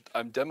because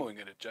I'm demoing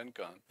it at Gen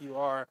Con. You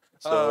are.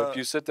 So if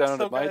you sit down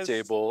so at my guys,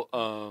 table,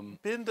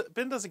 Ben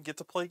doesn't get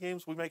to play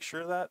games. We make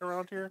sure of that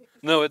around here.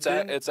 no, it's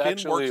Ben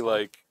actually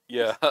works like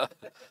yeah.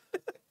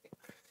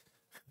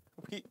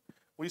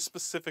 We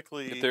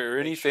specifically. If there are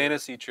any make sure.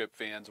 Fantasy Trip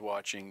fans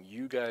watching,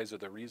 you guys are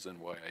the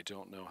reason why I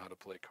don't know how to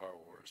play Car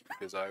Wars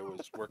because I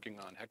was working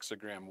on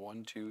Hexagram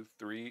 1, 2,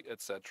 3,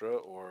 etc.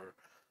 or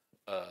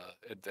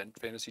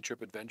Fantasy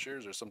Trip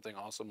Adventures or something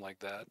awesome like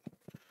that.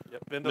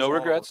 Yep, Ben does No a lot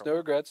of regrets, work no on it.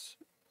 regrets.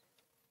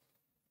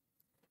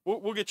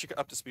 We'll get you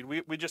up to speed.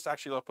 We just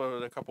actually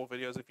uploaded a couple of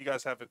videos. If you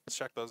guys haven't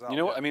checked those out, You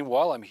know what? yet. I mean,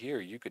 while I'm here,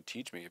 you could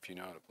teach me if you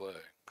know how to play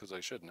because I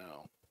should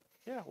know.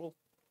 Yeah, we'll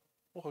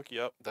hook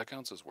you up. That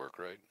counts as work,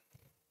 right?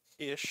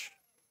 Ish.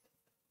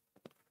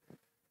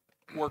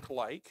 Work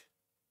like.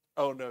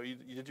 Oh no,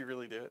 did you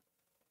really do it?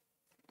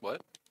 What?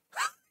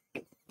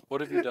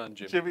 What have you done,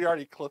 Jimmy? Jimmy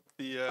already clipped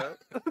the.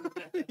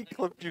 He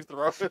clipped you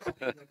throw it.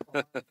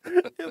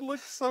 It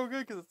looks so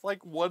good because it's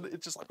like one.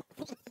 It's just like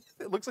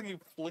it looks like you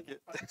flick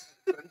it. I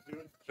couldn't do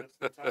it just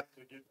in time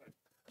to get.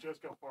 I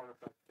just got far enough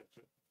back to catch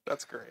it.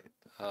 That's great.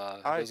 He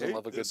doesn't hate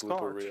love a good this blooper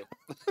card.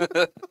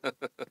 reel.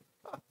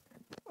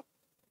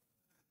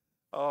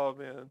 Oh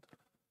man.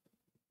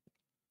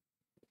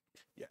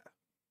 Yeah.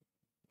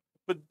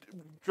 But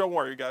don't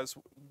worry, guys.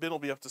 Ben will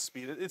be up to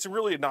speed. It's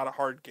really not a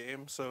hard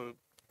game, so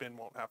Ben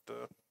won't have to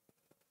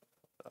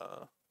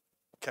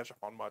catch up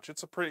on much.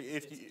 It's a pretty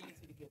It's easy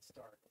to get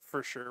started.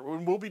 for sure.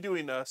 We'll be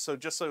doing so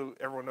just so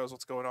everyone knows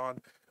what's going on.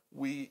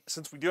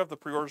 Since we do have the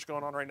pre-orders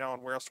going on right now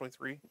on Warehouse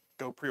 23,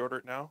 go pre-order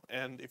it now.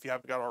 And if you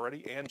haven't got it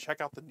already, and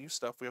check out the new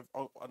stuff. We have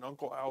an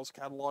Uncle Al's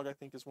catalog. I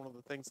think is one of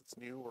the things that's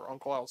new, or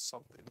Uncle Al's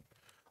something.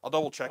 I'll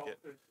double check it.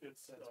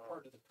 It's That's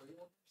part of the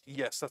pre-orders.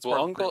 Yes, that's Well,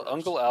 part of the pre-orders.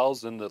 Uncle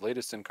Al's in the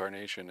latest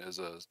incarnation it's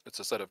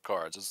a set of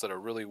cards. It's a set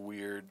of really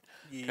weird,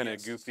 kind of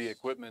Yes. goofy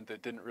equipment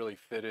that didn't really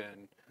fit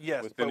in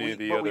Yes, with but any we- of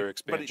the but other we-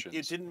 expansions. But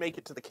it didn't make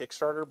it to the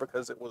Kickstarter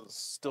because it was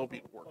still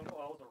being worked on.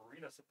 Uncle Al's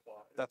Arena Supply.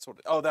 That's what.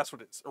 That's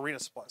what it is. Arena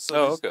Supplies. So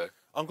Oh, these- okay.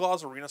 Uncle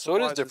Al's Arena So it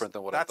is Supplies. different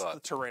than what I that's thought. the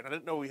terrain. I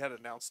didn't know we had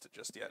announced it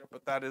just yet,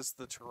 but that is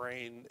the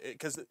terrain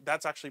because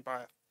that's actually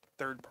by a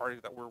third party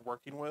that we're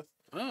working with.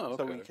 Oh,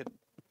 So okay. we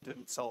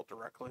didn't sell it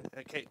directly.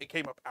 It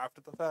came up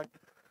after the fact.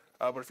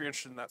 But if you're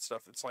interested in that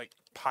stuff, it's like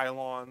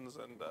pylons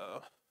and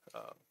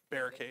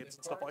barricades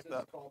and stuff like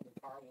that. It's called the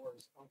Car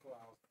Wars Uncle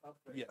Al's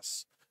Upgrade.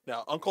 Yes.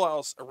 Now, Uncle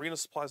Al's Arena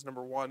Supplies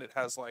 #1. It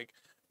has like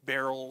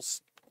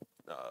barrels,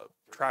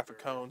 traffic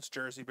cones,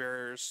 jersey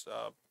barriers,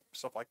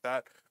 stuff like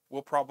that.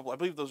 We'll probably, I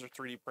believe those are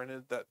 3D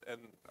printed.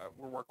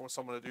 We're working with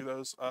someone to do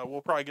those.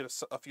 We'll probably get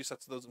a few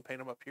sets of those and paint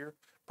them up here.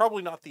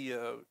 Probably not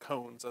the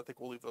cones. I think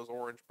we'll leave those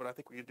orange, but I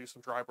think we could do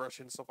some dry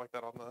brushing and stuff like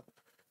that on the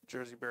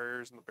jersey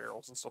barriers and the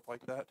barrels and stuff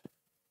like that.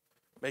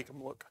 Make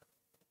them look,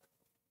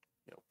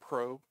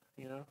 pro.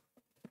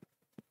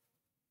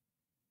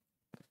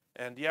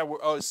 And yeah,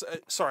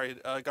 sorry,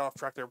 got off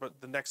track there. But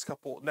the next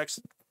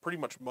pretty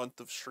much month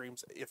of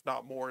streams, if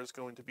not more, is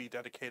going to be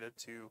dedicated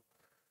to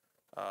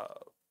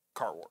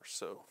Car Wars.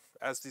 So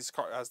as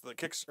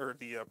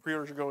the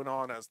pre-orders are going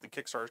on, as the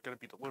Kickstarter is going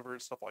to be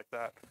delivered, stuff like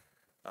that.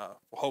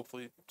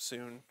 Hopefully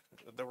soon.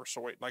 That we're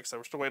still waiting. Like I said,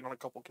 we're still waiting on a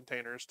couple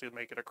containers to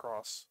make it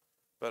across.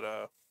 But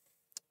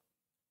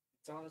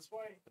It's on its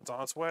way. it's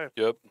on its way.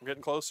 Yep. We're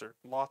getting closer.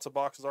 Lots of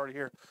boxes already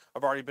here.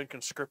 I've already been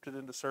conscripted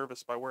into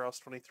service by Warehouse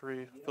 23.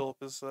 Yep. Philip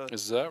is.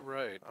 Is that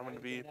right? I'm going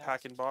to be Right, and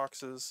packing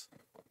boxes.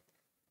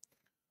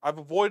 I've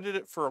avoided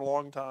it for a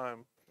long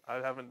time. I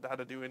haven't had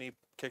to do any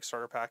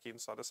Kickstarter packing,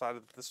 so I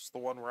decided that this is the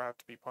one where I have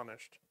to be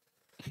punished.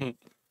 I'll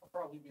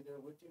probably be there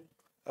with you.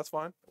 That's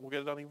fine. We'll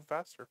get it done even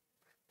faster.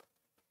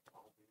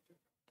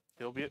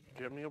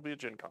 Jimmy will be at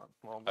Gen Con.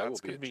 Well, I will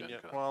that's be at Gen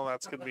convenient. Con. Well,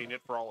 that's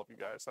convenient for all of you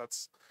guys.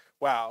 That's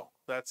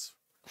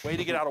way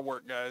to get out of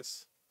work,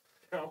 guys.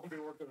 I won't be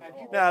working at Have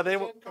you all. Nah, been they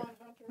to will- Gen Con,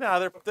 Hunter?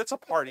 No, that's a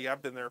party.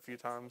 I've been there a few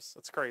times.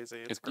 It's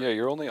crazy. It's Yeah, great.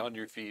 you're only on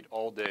your feet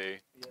all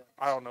day, Yeah.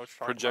 I don't know what you're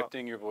talking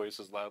projecting your voice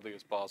as loudly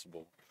as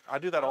possible. about. I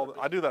do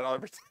that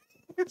every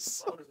time.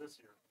 So, What is this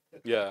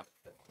year? Yeah,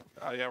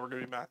 yeah, we're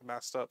gonna be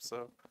masked up.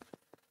 So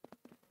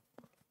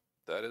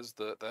that is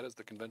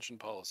the convention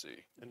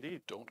policy.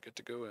 indeed. Don't get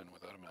to go in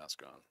without a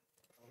mask on.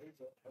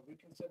 Have we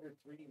considered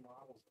 3D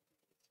models?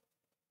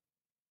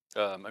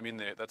 I mean,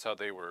 that's how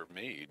they were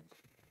made.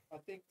 I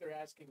think they're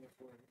asking if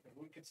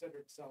we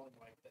considered selling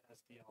like the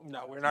STL.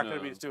 No, we're not going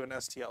to No. be doing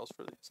STLs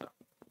for these. No.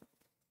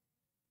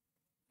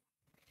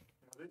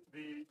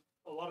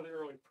 A lot of the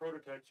early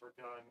prototypes were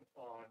done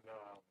on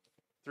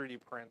 3D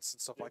prints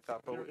and stuff like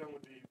that. They But were done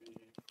with the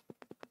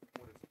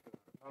what is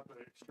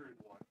extruded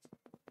ones.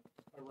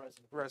 A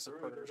resin. Resin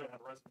They're printers. done Yeah.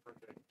 with resin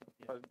printing.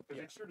 But, Because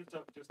yeah. extruded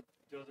stuff just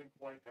doesn't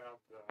quite have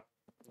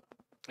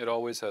the It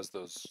always has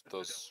those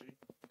fidelity.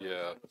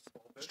 yeah. The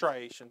small bits.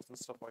 Striations and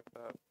stuff like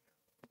that.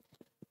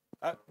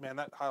 Man,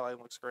 that highlight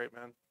looks great,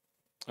 man.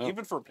 Oh,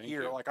 Even from thank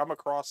here, you. like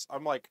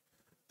I'm like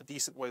a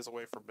decent ways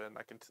away from Ben.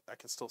 I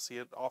can still see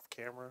it off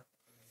camera.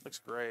 Looks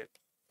great.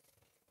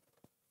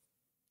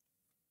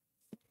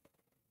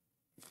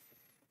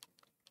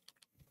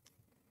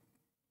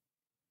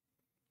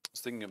 I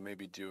was thinking of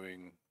maybe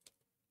doing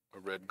a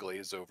red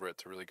glaze over it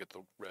to really get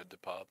the red to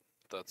pop.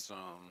 That's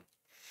I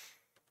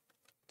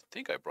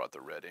think I brought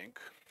the red ink.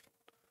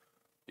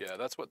 Yeah,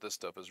 that's what this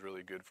stuff is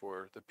really good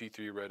for. The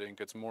P3 red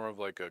ink. It's more of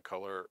like a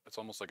color. It's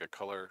almost like a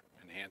color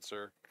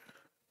enhancer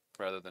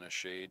rather than a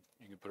shade.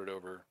 You can put it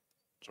over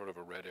sort of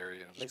a red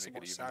area and Makes just it make it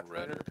more even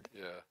saturated. redder.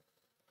 Yeah,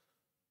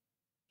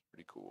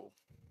 pretty cool.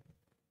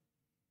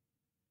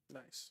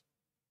 Nice.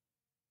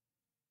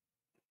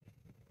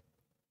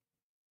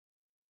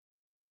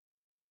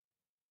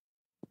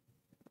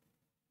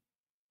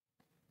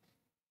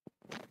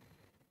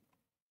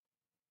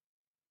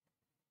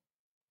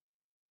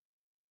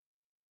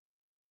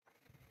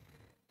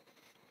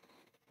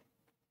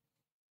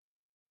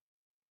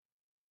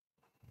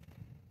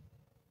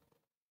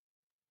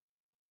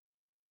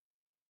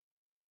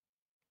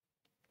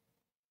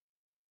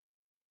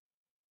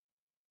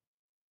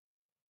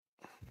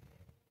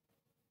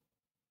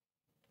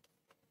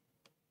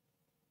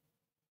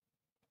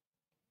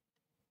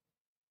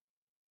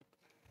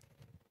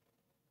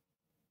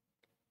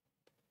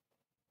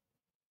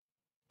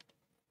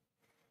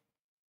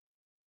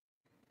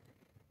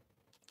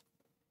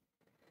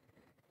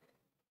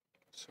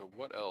 So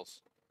what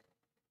else?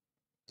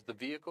 The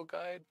vehicle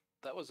guide?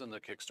 That was in the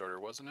Kickstarter,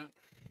 wasn't it?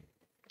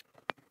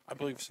 I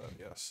believe so.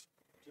 Yes.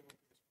 Do you think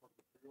it's part of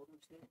the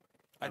pre-orders then?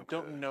 I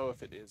don't Okay. know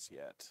if it is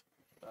yet.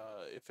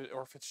 If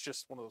it's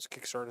just one of those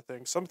Kickstarter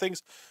things. Some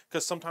things,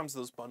 because sometimes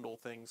those bundle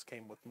things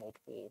came with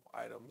multiple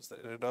items that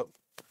ended up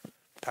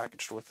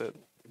packaged with it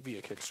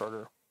via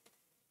Kickstarter.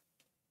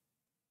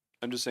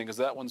 I'm just saying because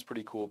that one's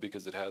pretty cool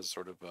because it has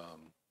sort of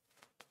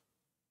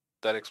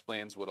that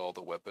explains what all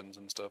the weapons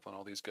and stuff on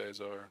all these guys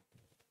are.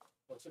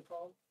 What's it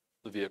called?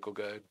 The vehicle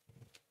guide.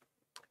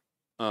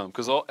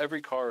 Because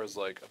every car is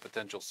like a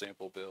potential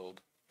sample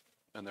build,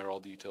 and they're all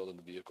detailed in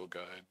the vehicle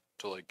guide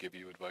to like give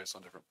you advice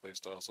on different play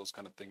styles. So I was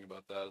kind of thinking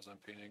about that as I'm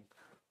painting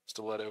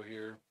Stiletto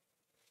here,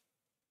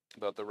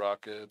 about the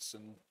rockets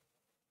and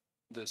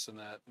this and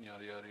that,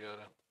 yada yada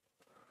yada.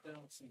 I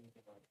don't see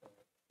anything like that.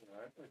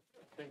 Yeah,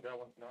 I think that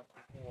one's not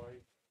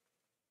quite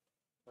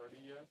ready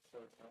yet, so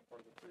it's not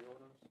part of the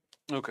pre-orders.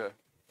 Okay.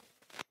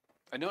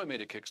 I know I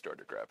made a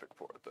Kickstarter graphic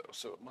for it though,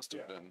 so it must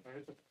have Yeah, been. I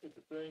mean, it's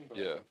a thing, but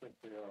I Yeah. don't think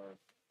they are.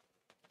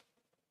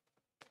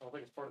 I don't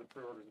think it's part of the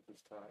pre-orders at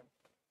this time.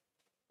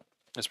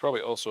 It's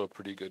probably also a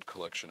pretty good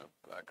collection of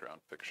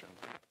background fiction.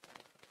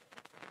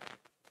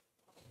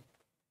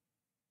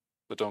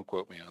 But don't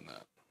quote me on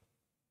that.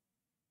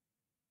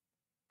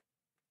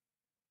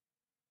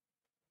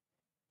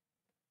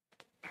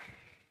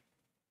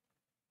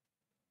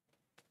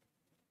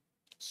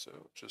 So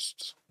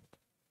just,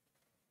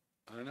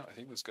 I don't know. I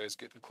think this guy's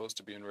getting close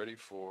to being ready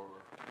for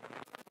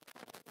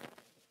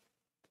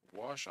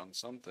wash on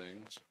some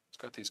things. It's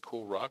got these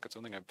cool rockets. I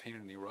don't think I've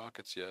painted any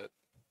rockets yet.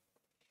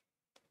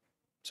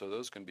 So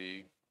those can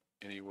be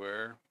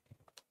anywhere,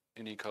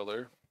 any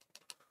color.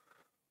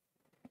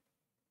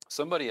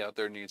 Somebody out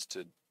there needs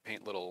to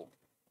paint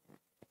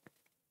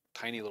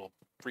tiny little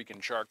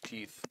freaking shark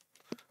teeth,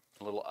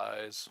 little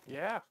eyes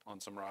Yeah, on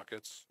some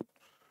rockets.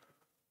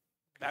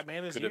 that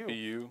man is Could you. it be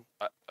you?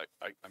 I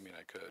mean,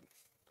 I could.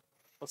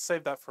 Let's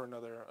save that for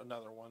another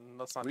one.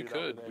 Let's not We do that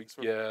could. today, 'cause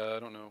we're, Yeah, I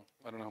don't know.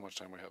 I don't know how much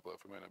time we have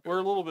left. We might not be we're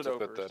a able little bit to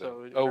fit over. that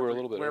So in. Oh, we're a whenever-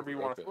 little bit wherever over. you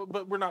want Okay.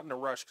 but we're not in a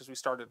rush because we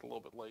started a little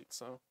bit late.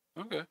 So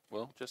Okay.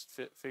 Well, just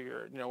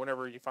figure,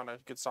 whenever you find a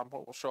good stopping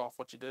point, we'll show off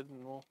what you did,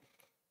 and we'll,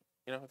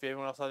 if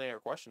anyone else has any other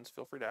questions,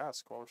 feel free to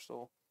ask while we're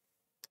still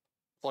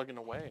plugging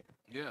away.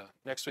 yeah.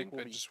 Next week think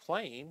we'll I be just-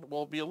 playing.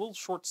 We'll be a little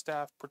short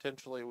staffed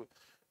potentially.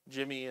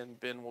 Jimmy and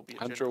Ben will be. At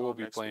Gen Hunter will Con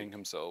be next playing week.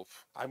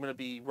 himself. I'm going to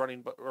be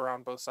running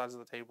around both sides of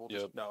the table.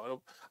 Yep.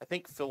 I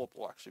think Philip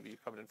will actually be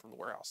coming in from the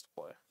warehouse to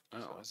play.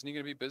 Oh, So, isn't he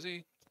gonna be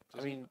busy?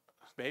 I mean,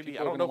 maybe. People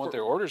I are don't know. gonna want If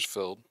their orders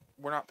filled.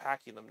 we're not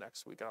packing them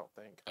next week. I don't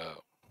think.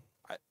 Oh.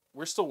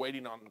 We're still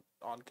waiting on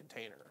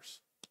containers.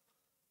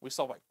 We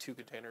still have like 2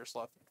 containers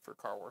left for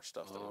Car Wars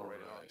stuff that we're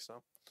waiting on. Alright.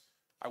 So,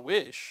 I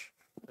wish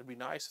it'd be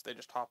nice if they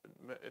just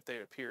if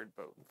they appeared,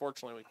 but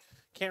unfortunately we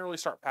can't really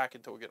start packing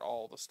until we get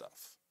all the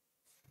stuff.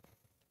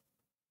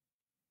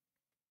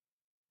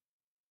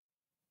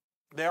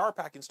 They are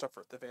packing stuff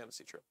for the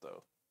fantasy trip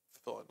though,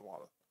 filling a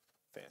lot of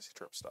fantasy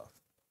trip stuff.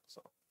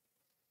 So.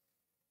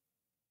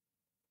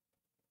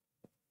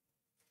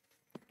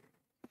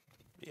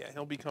 Yeah,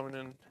 he'll be coming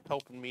in,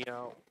 helping me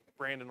out.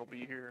 Brandon will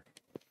be here.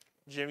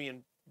 Jimmy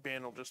and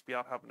Ben will just be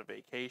out having a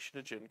vacation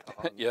at Gen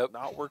Con. Yep.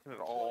 Not working at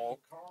all.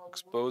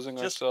 Exposing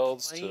Just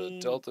ourselves plain- to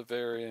Delta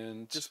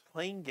variant. Just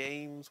playing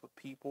games with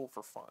people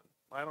for fun.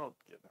 I don't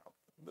get out.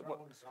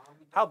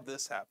 how'd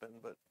this happen?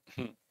 But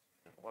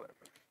whatever.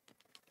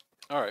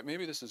 All right,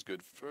 maybe this is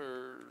good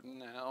for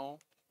now.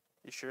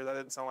 You sure that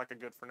didn't sound like a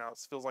good for now?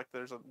 It feels like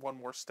there's one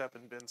more step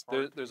in Ben's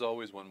heart. There's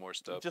always one more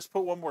step. Just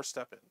put one more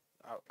step in.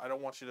 I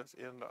don't want you to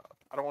end.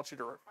 I don't want you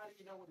to How do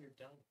you know when you're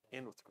done?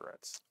 end with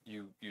regrets.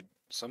 You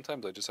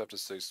sometimes I just have to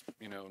say,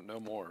 no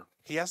more.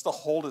 He has to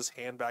hold his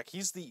hand back.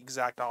 He's the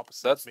exact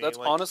opposite. That's of me.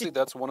 Like, honestly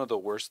that's one of the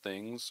worst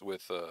things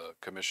with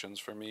commissions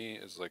for me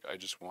is like I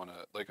just want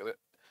to like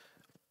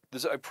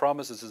this. I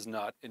promise this is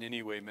not in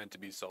any way meant to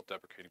be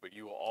self-deprecating, but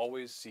you will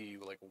always see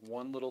like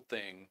one little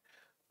thing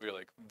where you're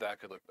like that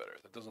could look better.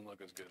 That doesn't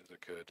look as good as it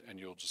could, and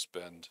you'll just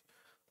spend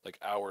like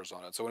hours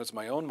on it. So when it's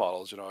my own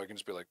models, I can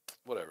just be like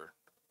whatever,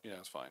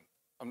 it's fine.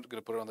 I'm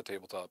gonna put it on the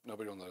tabletop.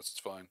 Nobody will notice. It's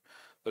fine.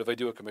 But if I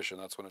do a commission,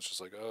 that's when it's just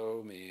like,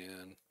 oh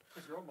man.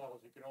 Because your own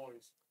models, you can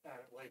always add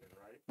it later,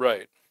 right?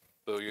 Right.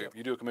 So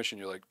you do a commission,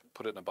 you like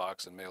put it in a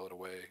box and mail it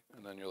away,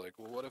 and then you're like,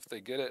 well, what if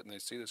they get it and they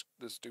see this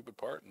stupid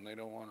part and they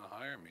don't want to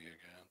hire me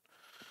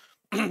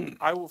again?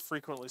 I will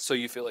frequently. So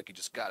you feel like you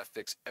just gotta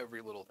fix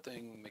every little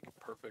thing, make it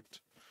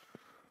perfect.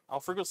 I'll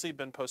frequently see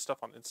Ben post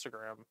stuff on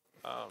Instagram,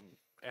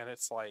 and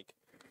it's like,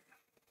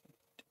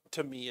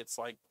 to me, it's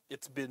like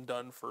it's been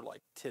done for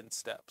like 10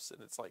 steps,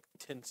 and it's like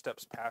 10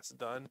 steps past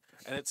done,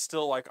 and it's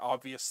still like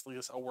obviously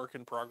it's a work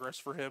in progress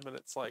for him, and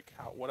it's like,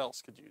 what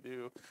else could you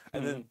do?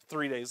 And then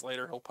 3 days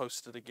later, he'll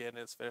post it again, and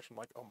it's finished. I'm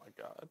like, oh my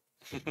god,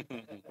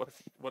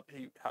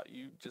 how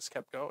you just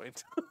kept going?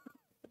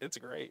 It's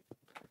great.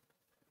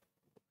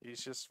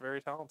 He's just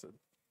very talented.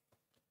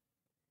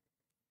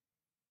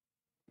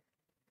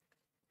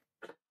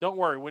 Don't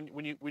worry,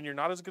 when you're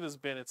not as good as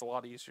Ben, it's a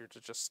lot easier to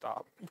just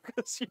stop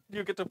because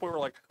you get to a point where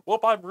like, well,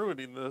 I'm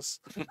ruining this.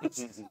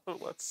 So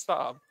let's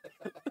stop.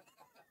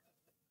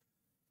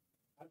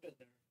 I've been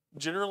there.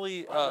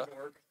 Generally, That doesn't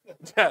work.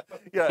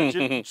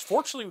 yeah.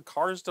 Fortunately,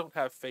 cars don't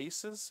have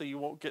faces, so you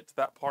won't get to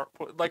that part.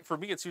 Like for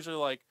me, it's usually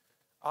like,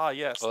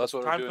 yes, Well, that's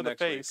what we're time doing for the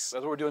next week. face.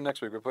 That's what we're doing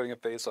next week. We're putting a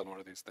face on one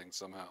of these things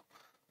somehow.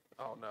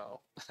 Oh no,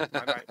 my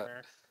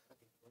nightmare.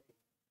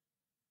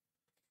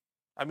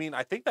 I mean,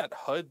 I think that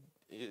HUD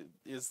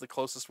is the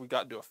closest we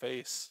got to a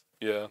face.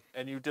 Yeah.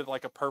 And you did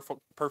like a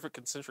perfect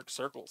concentric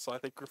circle, so I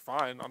think you're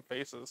fine on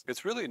faces.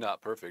 It's really not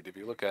perfect. If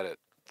you look at it,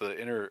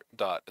 the inner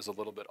dot is a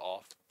little bit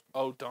off.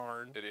 Oh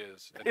darn! It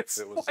is. And It's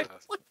if it was,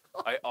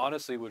 I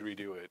honestly would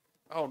redo it.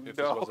 Oh If this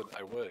no! wasn't,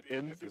 I would.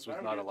 If this was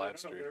not a live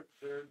stream.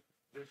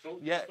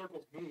 Yeah.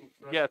 Circles move,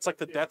 right? Yeah, it's like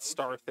the Death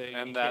Star thing.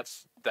 And that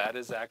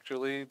is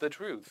actually the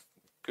truth.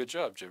 Good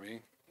job,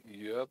 Jimmy.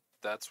 Yep,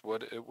 that's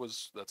what it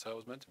was. That's how it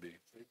was meant to be.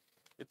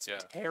 It's Yeah.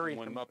 tearing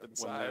When- him up when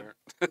inside.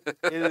 they're-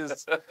 It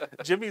is.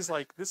 Jimmy's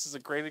like, this is a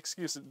great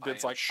excuse, and I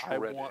Ben's am like,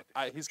 shredded.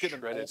 he's getting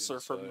an Shredded ulcer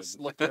from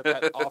inside. looking at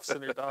that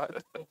off-center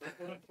dot. Don't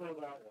throw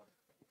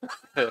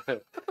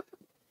that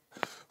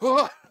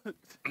one.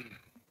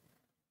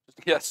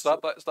 Yeah,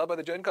 stop by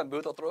the Gen Con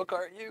booth. I'll throw a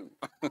car at you.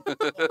 Don't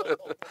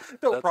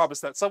That's-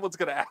 promise that. Someone's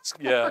gonna ask.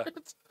 For Yeah.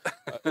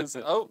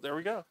 it. There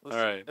we go. All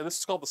right. And this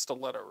is called the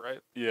stiletto,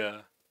 right?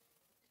 Yeah.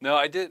 No,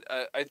 I did.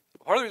 I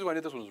part of the reason why I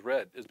did this one was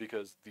red is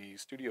because the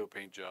studio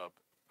paint job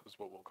is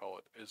what we'll call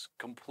it is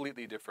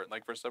completely different.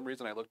 Like for some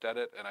reason I looked at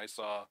it and I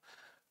saw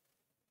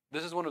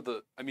this is one of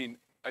the. I mean,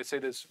 I say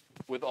this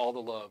with all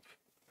the love.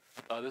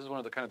 This is one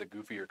of the kind of the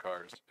goofier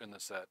cars in the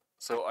set.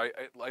 So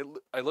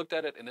I looked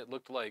at it and it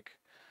looked like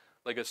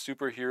a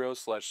superhero /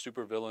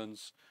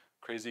 supervillain's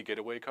crazy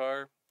getaway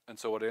car. And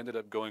so what I ended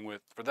up going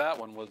with for that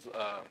one was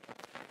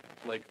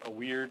like a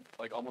weird,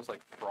 like almost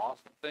like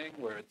frost thing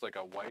where it's like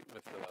a white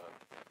with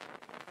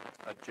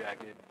a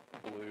jagged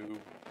blue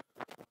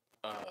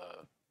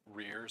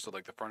rear. So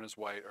like the front is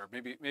white, or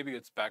maybe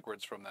it's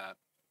backwards from that.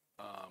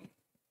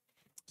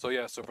 So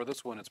yeah, so for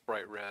this one it's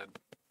bright red.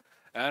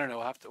 And I don't know.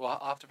 I'll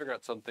have to figure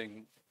out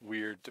something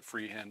weird to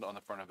freehand on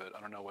the front of it.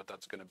 I don't know what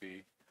that's going to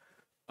be.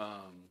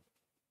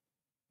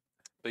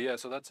 But yeah,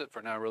 so that's it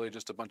for now. Really,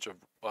 just a bunch of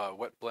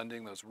wet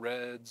blending those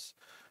reds.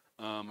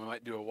 I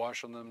might do a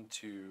wash on them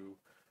to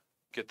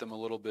get them a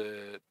little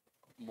bit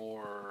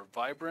more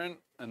vibrant,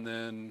 and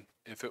then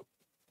if it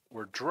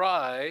were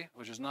dry,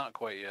 which is not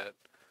quite yet,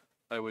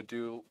 I would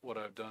do what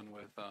I've done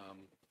with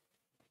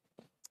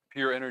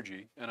Pure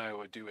Energy, and I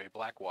would do a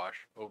black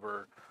wash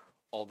over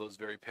all those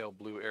very pale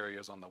blue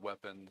areas on the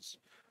weapons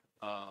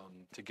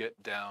to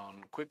get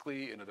down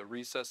quickly into the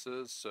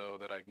recesses so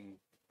that I can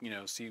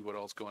see what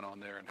else going on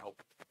there and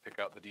help pick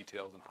out the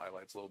details and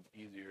highlights a little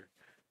easier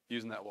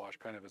using that wash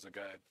kind of as a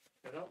guide.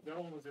 Yeah, that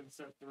one was in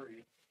set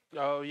 3.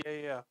 Oh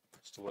yeah.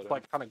 Stiletto. It's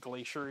like kind of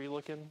glacier-y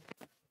looking.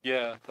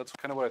 Yeah, that's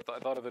kind of what I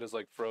thought of it as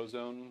like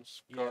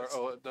Frozone's car. Yes.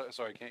 Oh,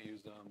 sorry, I can't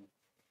use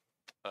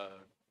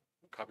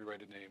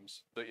copyrighted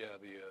names. But yeah,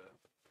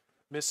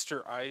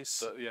 Mr.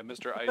 Ice.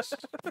 Mr. Ice.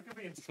 You could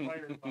be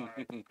inspired by.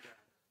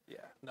 Yeah,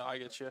 no, I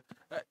get you.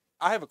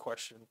 I have a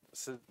question.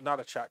 This is not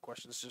a chat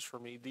question. It's just for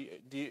me.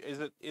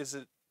 Is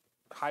it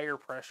higher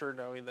pressure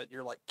knowing that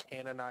you're like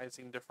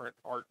canonizing different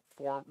art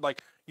form?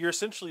 Like you're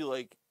essentially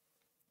like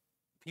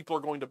people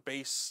are going to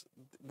base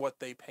what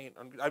they paint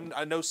on.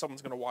 I know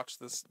someone's going to watch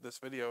this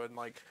video and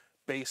like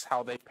base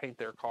how they paint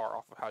their car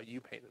off of how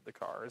you painted the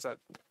car.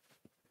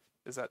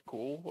 Is that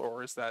cool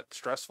or is that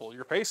stressful?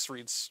 Your face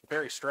reads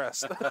very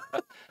stressed.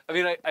 I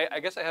mean, I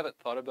guess I haven't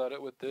thought about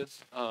it with this.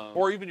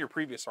 Or even your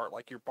previous art,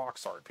 like your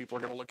box art. People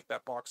are going to look at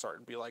that box art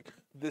and be like,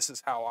 this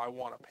is how I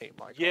want to paint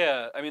my car.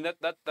 Yeah, I mean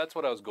that's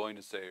what I was going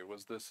to say.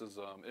 Was this is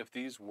if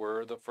these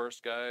were the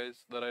first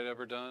guys that I'd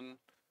ever done,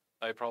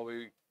 I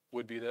probably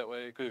would be that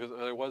way because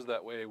I was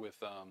that way with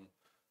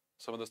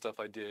some of the stuff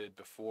I did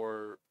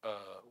before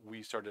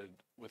we started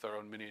with our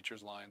own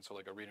miniatures line. So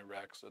like Arena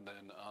Rex, and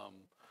then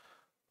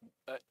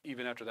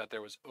even after that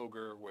there was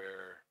Ogre,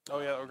 where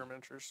Oh yeah, Ogre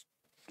Miniatures.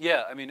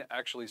 yeah, I mean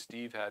actually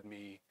Steve had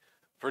me,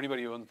 for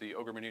anybody who owns the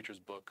Ogre Miniatures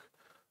book.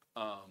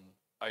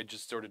 I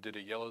just sort of did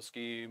a yellow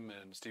scheme,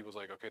 and Steve was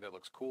like, "Okay, that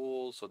looks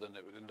cool." So then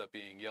it would end up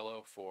being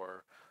yellow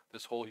for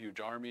this whole huge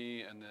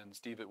army. And then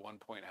Steve at one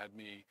point had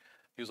me.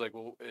 He was like,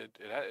 "Well,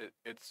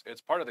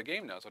 it's part of the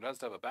game now, so it has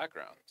to have a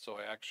background." So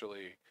I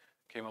actually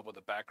came up with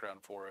a background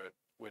for it,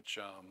 which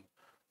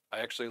I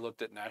actually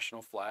looked at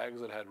national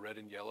flags that had red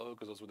and yellow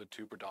because those were the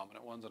two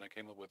predominant ones, and I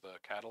came up with a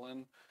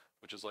Catalan,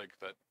 which is like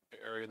that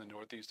area in the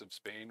northeast of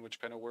Spain,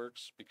 which kind of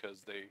works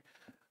because they.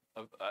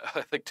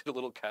 I like did a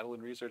little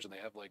Catalan research, and they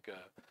have like a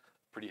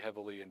pretty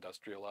heavily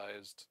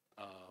industrialized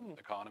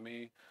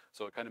economy,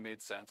 so it kind of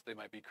made sense they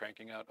might be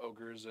cranking out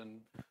ogres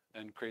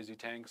and crazy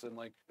tanks in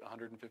like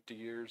 150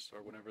 years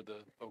or whenever the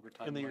ogre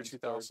time In the year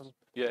 2000.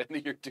 Yeah, in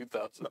the year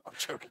 2000. No, I'm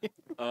joking.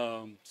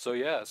 So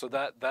yeah, so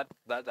that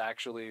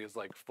actually is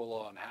like full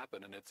on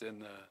happen, and it's in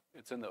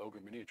the Ogre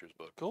Miniatures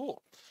book.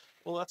 Cool.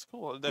 Well, that's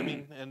cool. I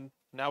mean, and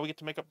now we get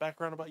to make a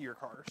background about your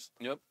cars.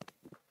 Yep.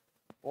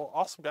 Well,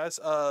 awesome, guys.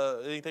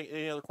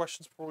 Any other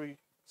questions before we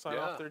sign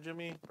off there,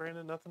 Jimmy,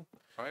 Brandon? Nothing?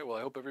 All right. Well,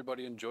 I hope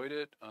everybody enjoyed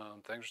it.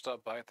 Thanks for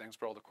stopping by. Thanks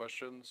for all the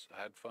questions.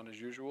 I had fun as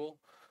usual.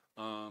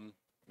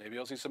 Maybe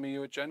I'll see some of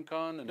you at Gen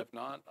Con, and if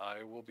not,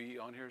 I will be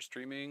on here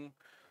streaming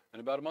in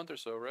about a month or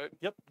so, right?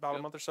 Yep, about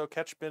a month or so.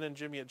 Catch Ben and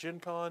Jimmy at Gen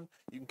Con.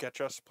 You can catch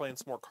us playing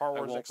some more Car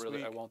Wars next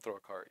week. I won't throw a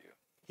car at you.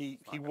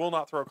 He will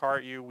not throw a car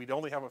at you. We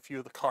only have a few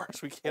of the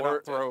cars we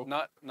cannot throw.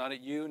 Not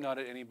at you, not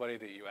at anybody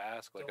that you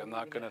ask. Like, I'm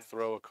not going to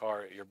throw a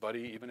car at your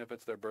buddy, even if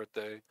it's their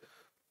birthday.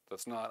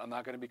 I'm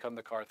not going to become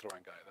the car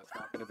throwing guy. That's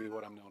not going to be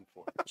what I'm known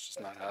for. It's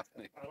just not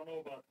happening. I don't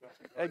know about that.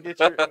 Hey,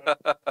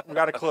 we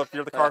got a clip.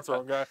 You're the car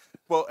throwing guy.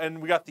 Well,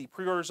 and we got the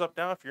pre-orders up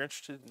now. If you're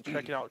interested in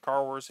checking out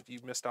Car Wars, if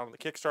you've missed out on the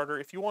Kickstarter,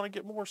 if you want to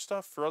get more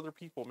stuff for other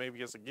people,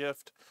 maybe as a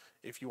gift,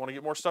 if you want to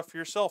get more stuff for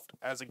yourself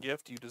as a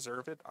gift, you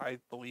deserve it. I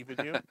believe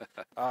in you.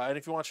 And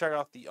if you want to check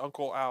out the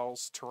Uncle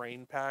Al's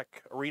Terrain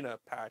Pack, Arena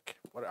Pack,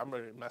 I'm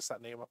going to mess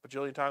that name up a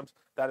jillion times,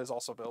 that is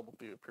also available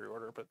via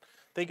pre-order. But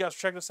thank you guys for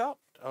checking us out.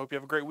 I hope you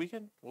have a great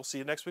weekend. We'll see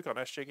you next week on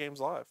SJGames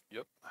Live.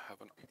 Yep. Have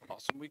an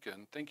awesome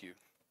weekend. Thank you.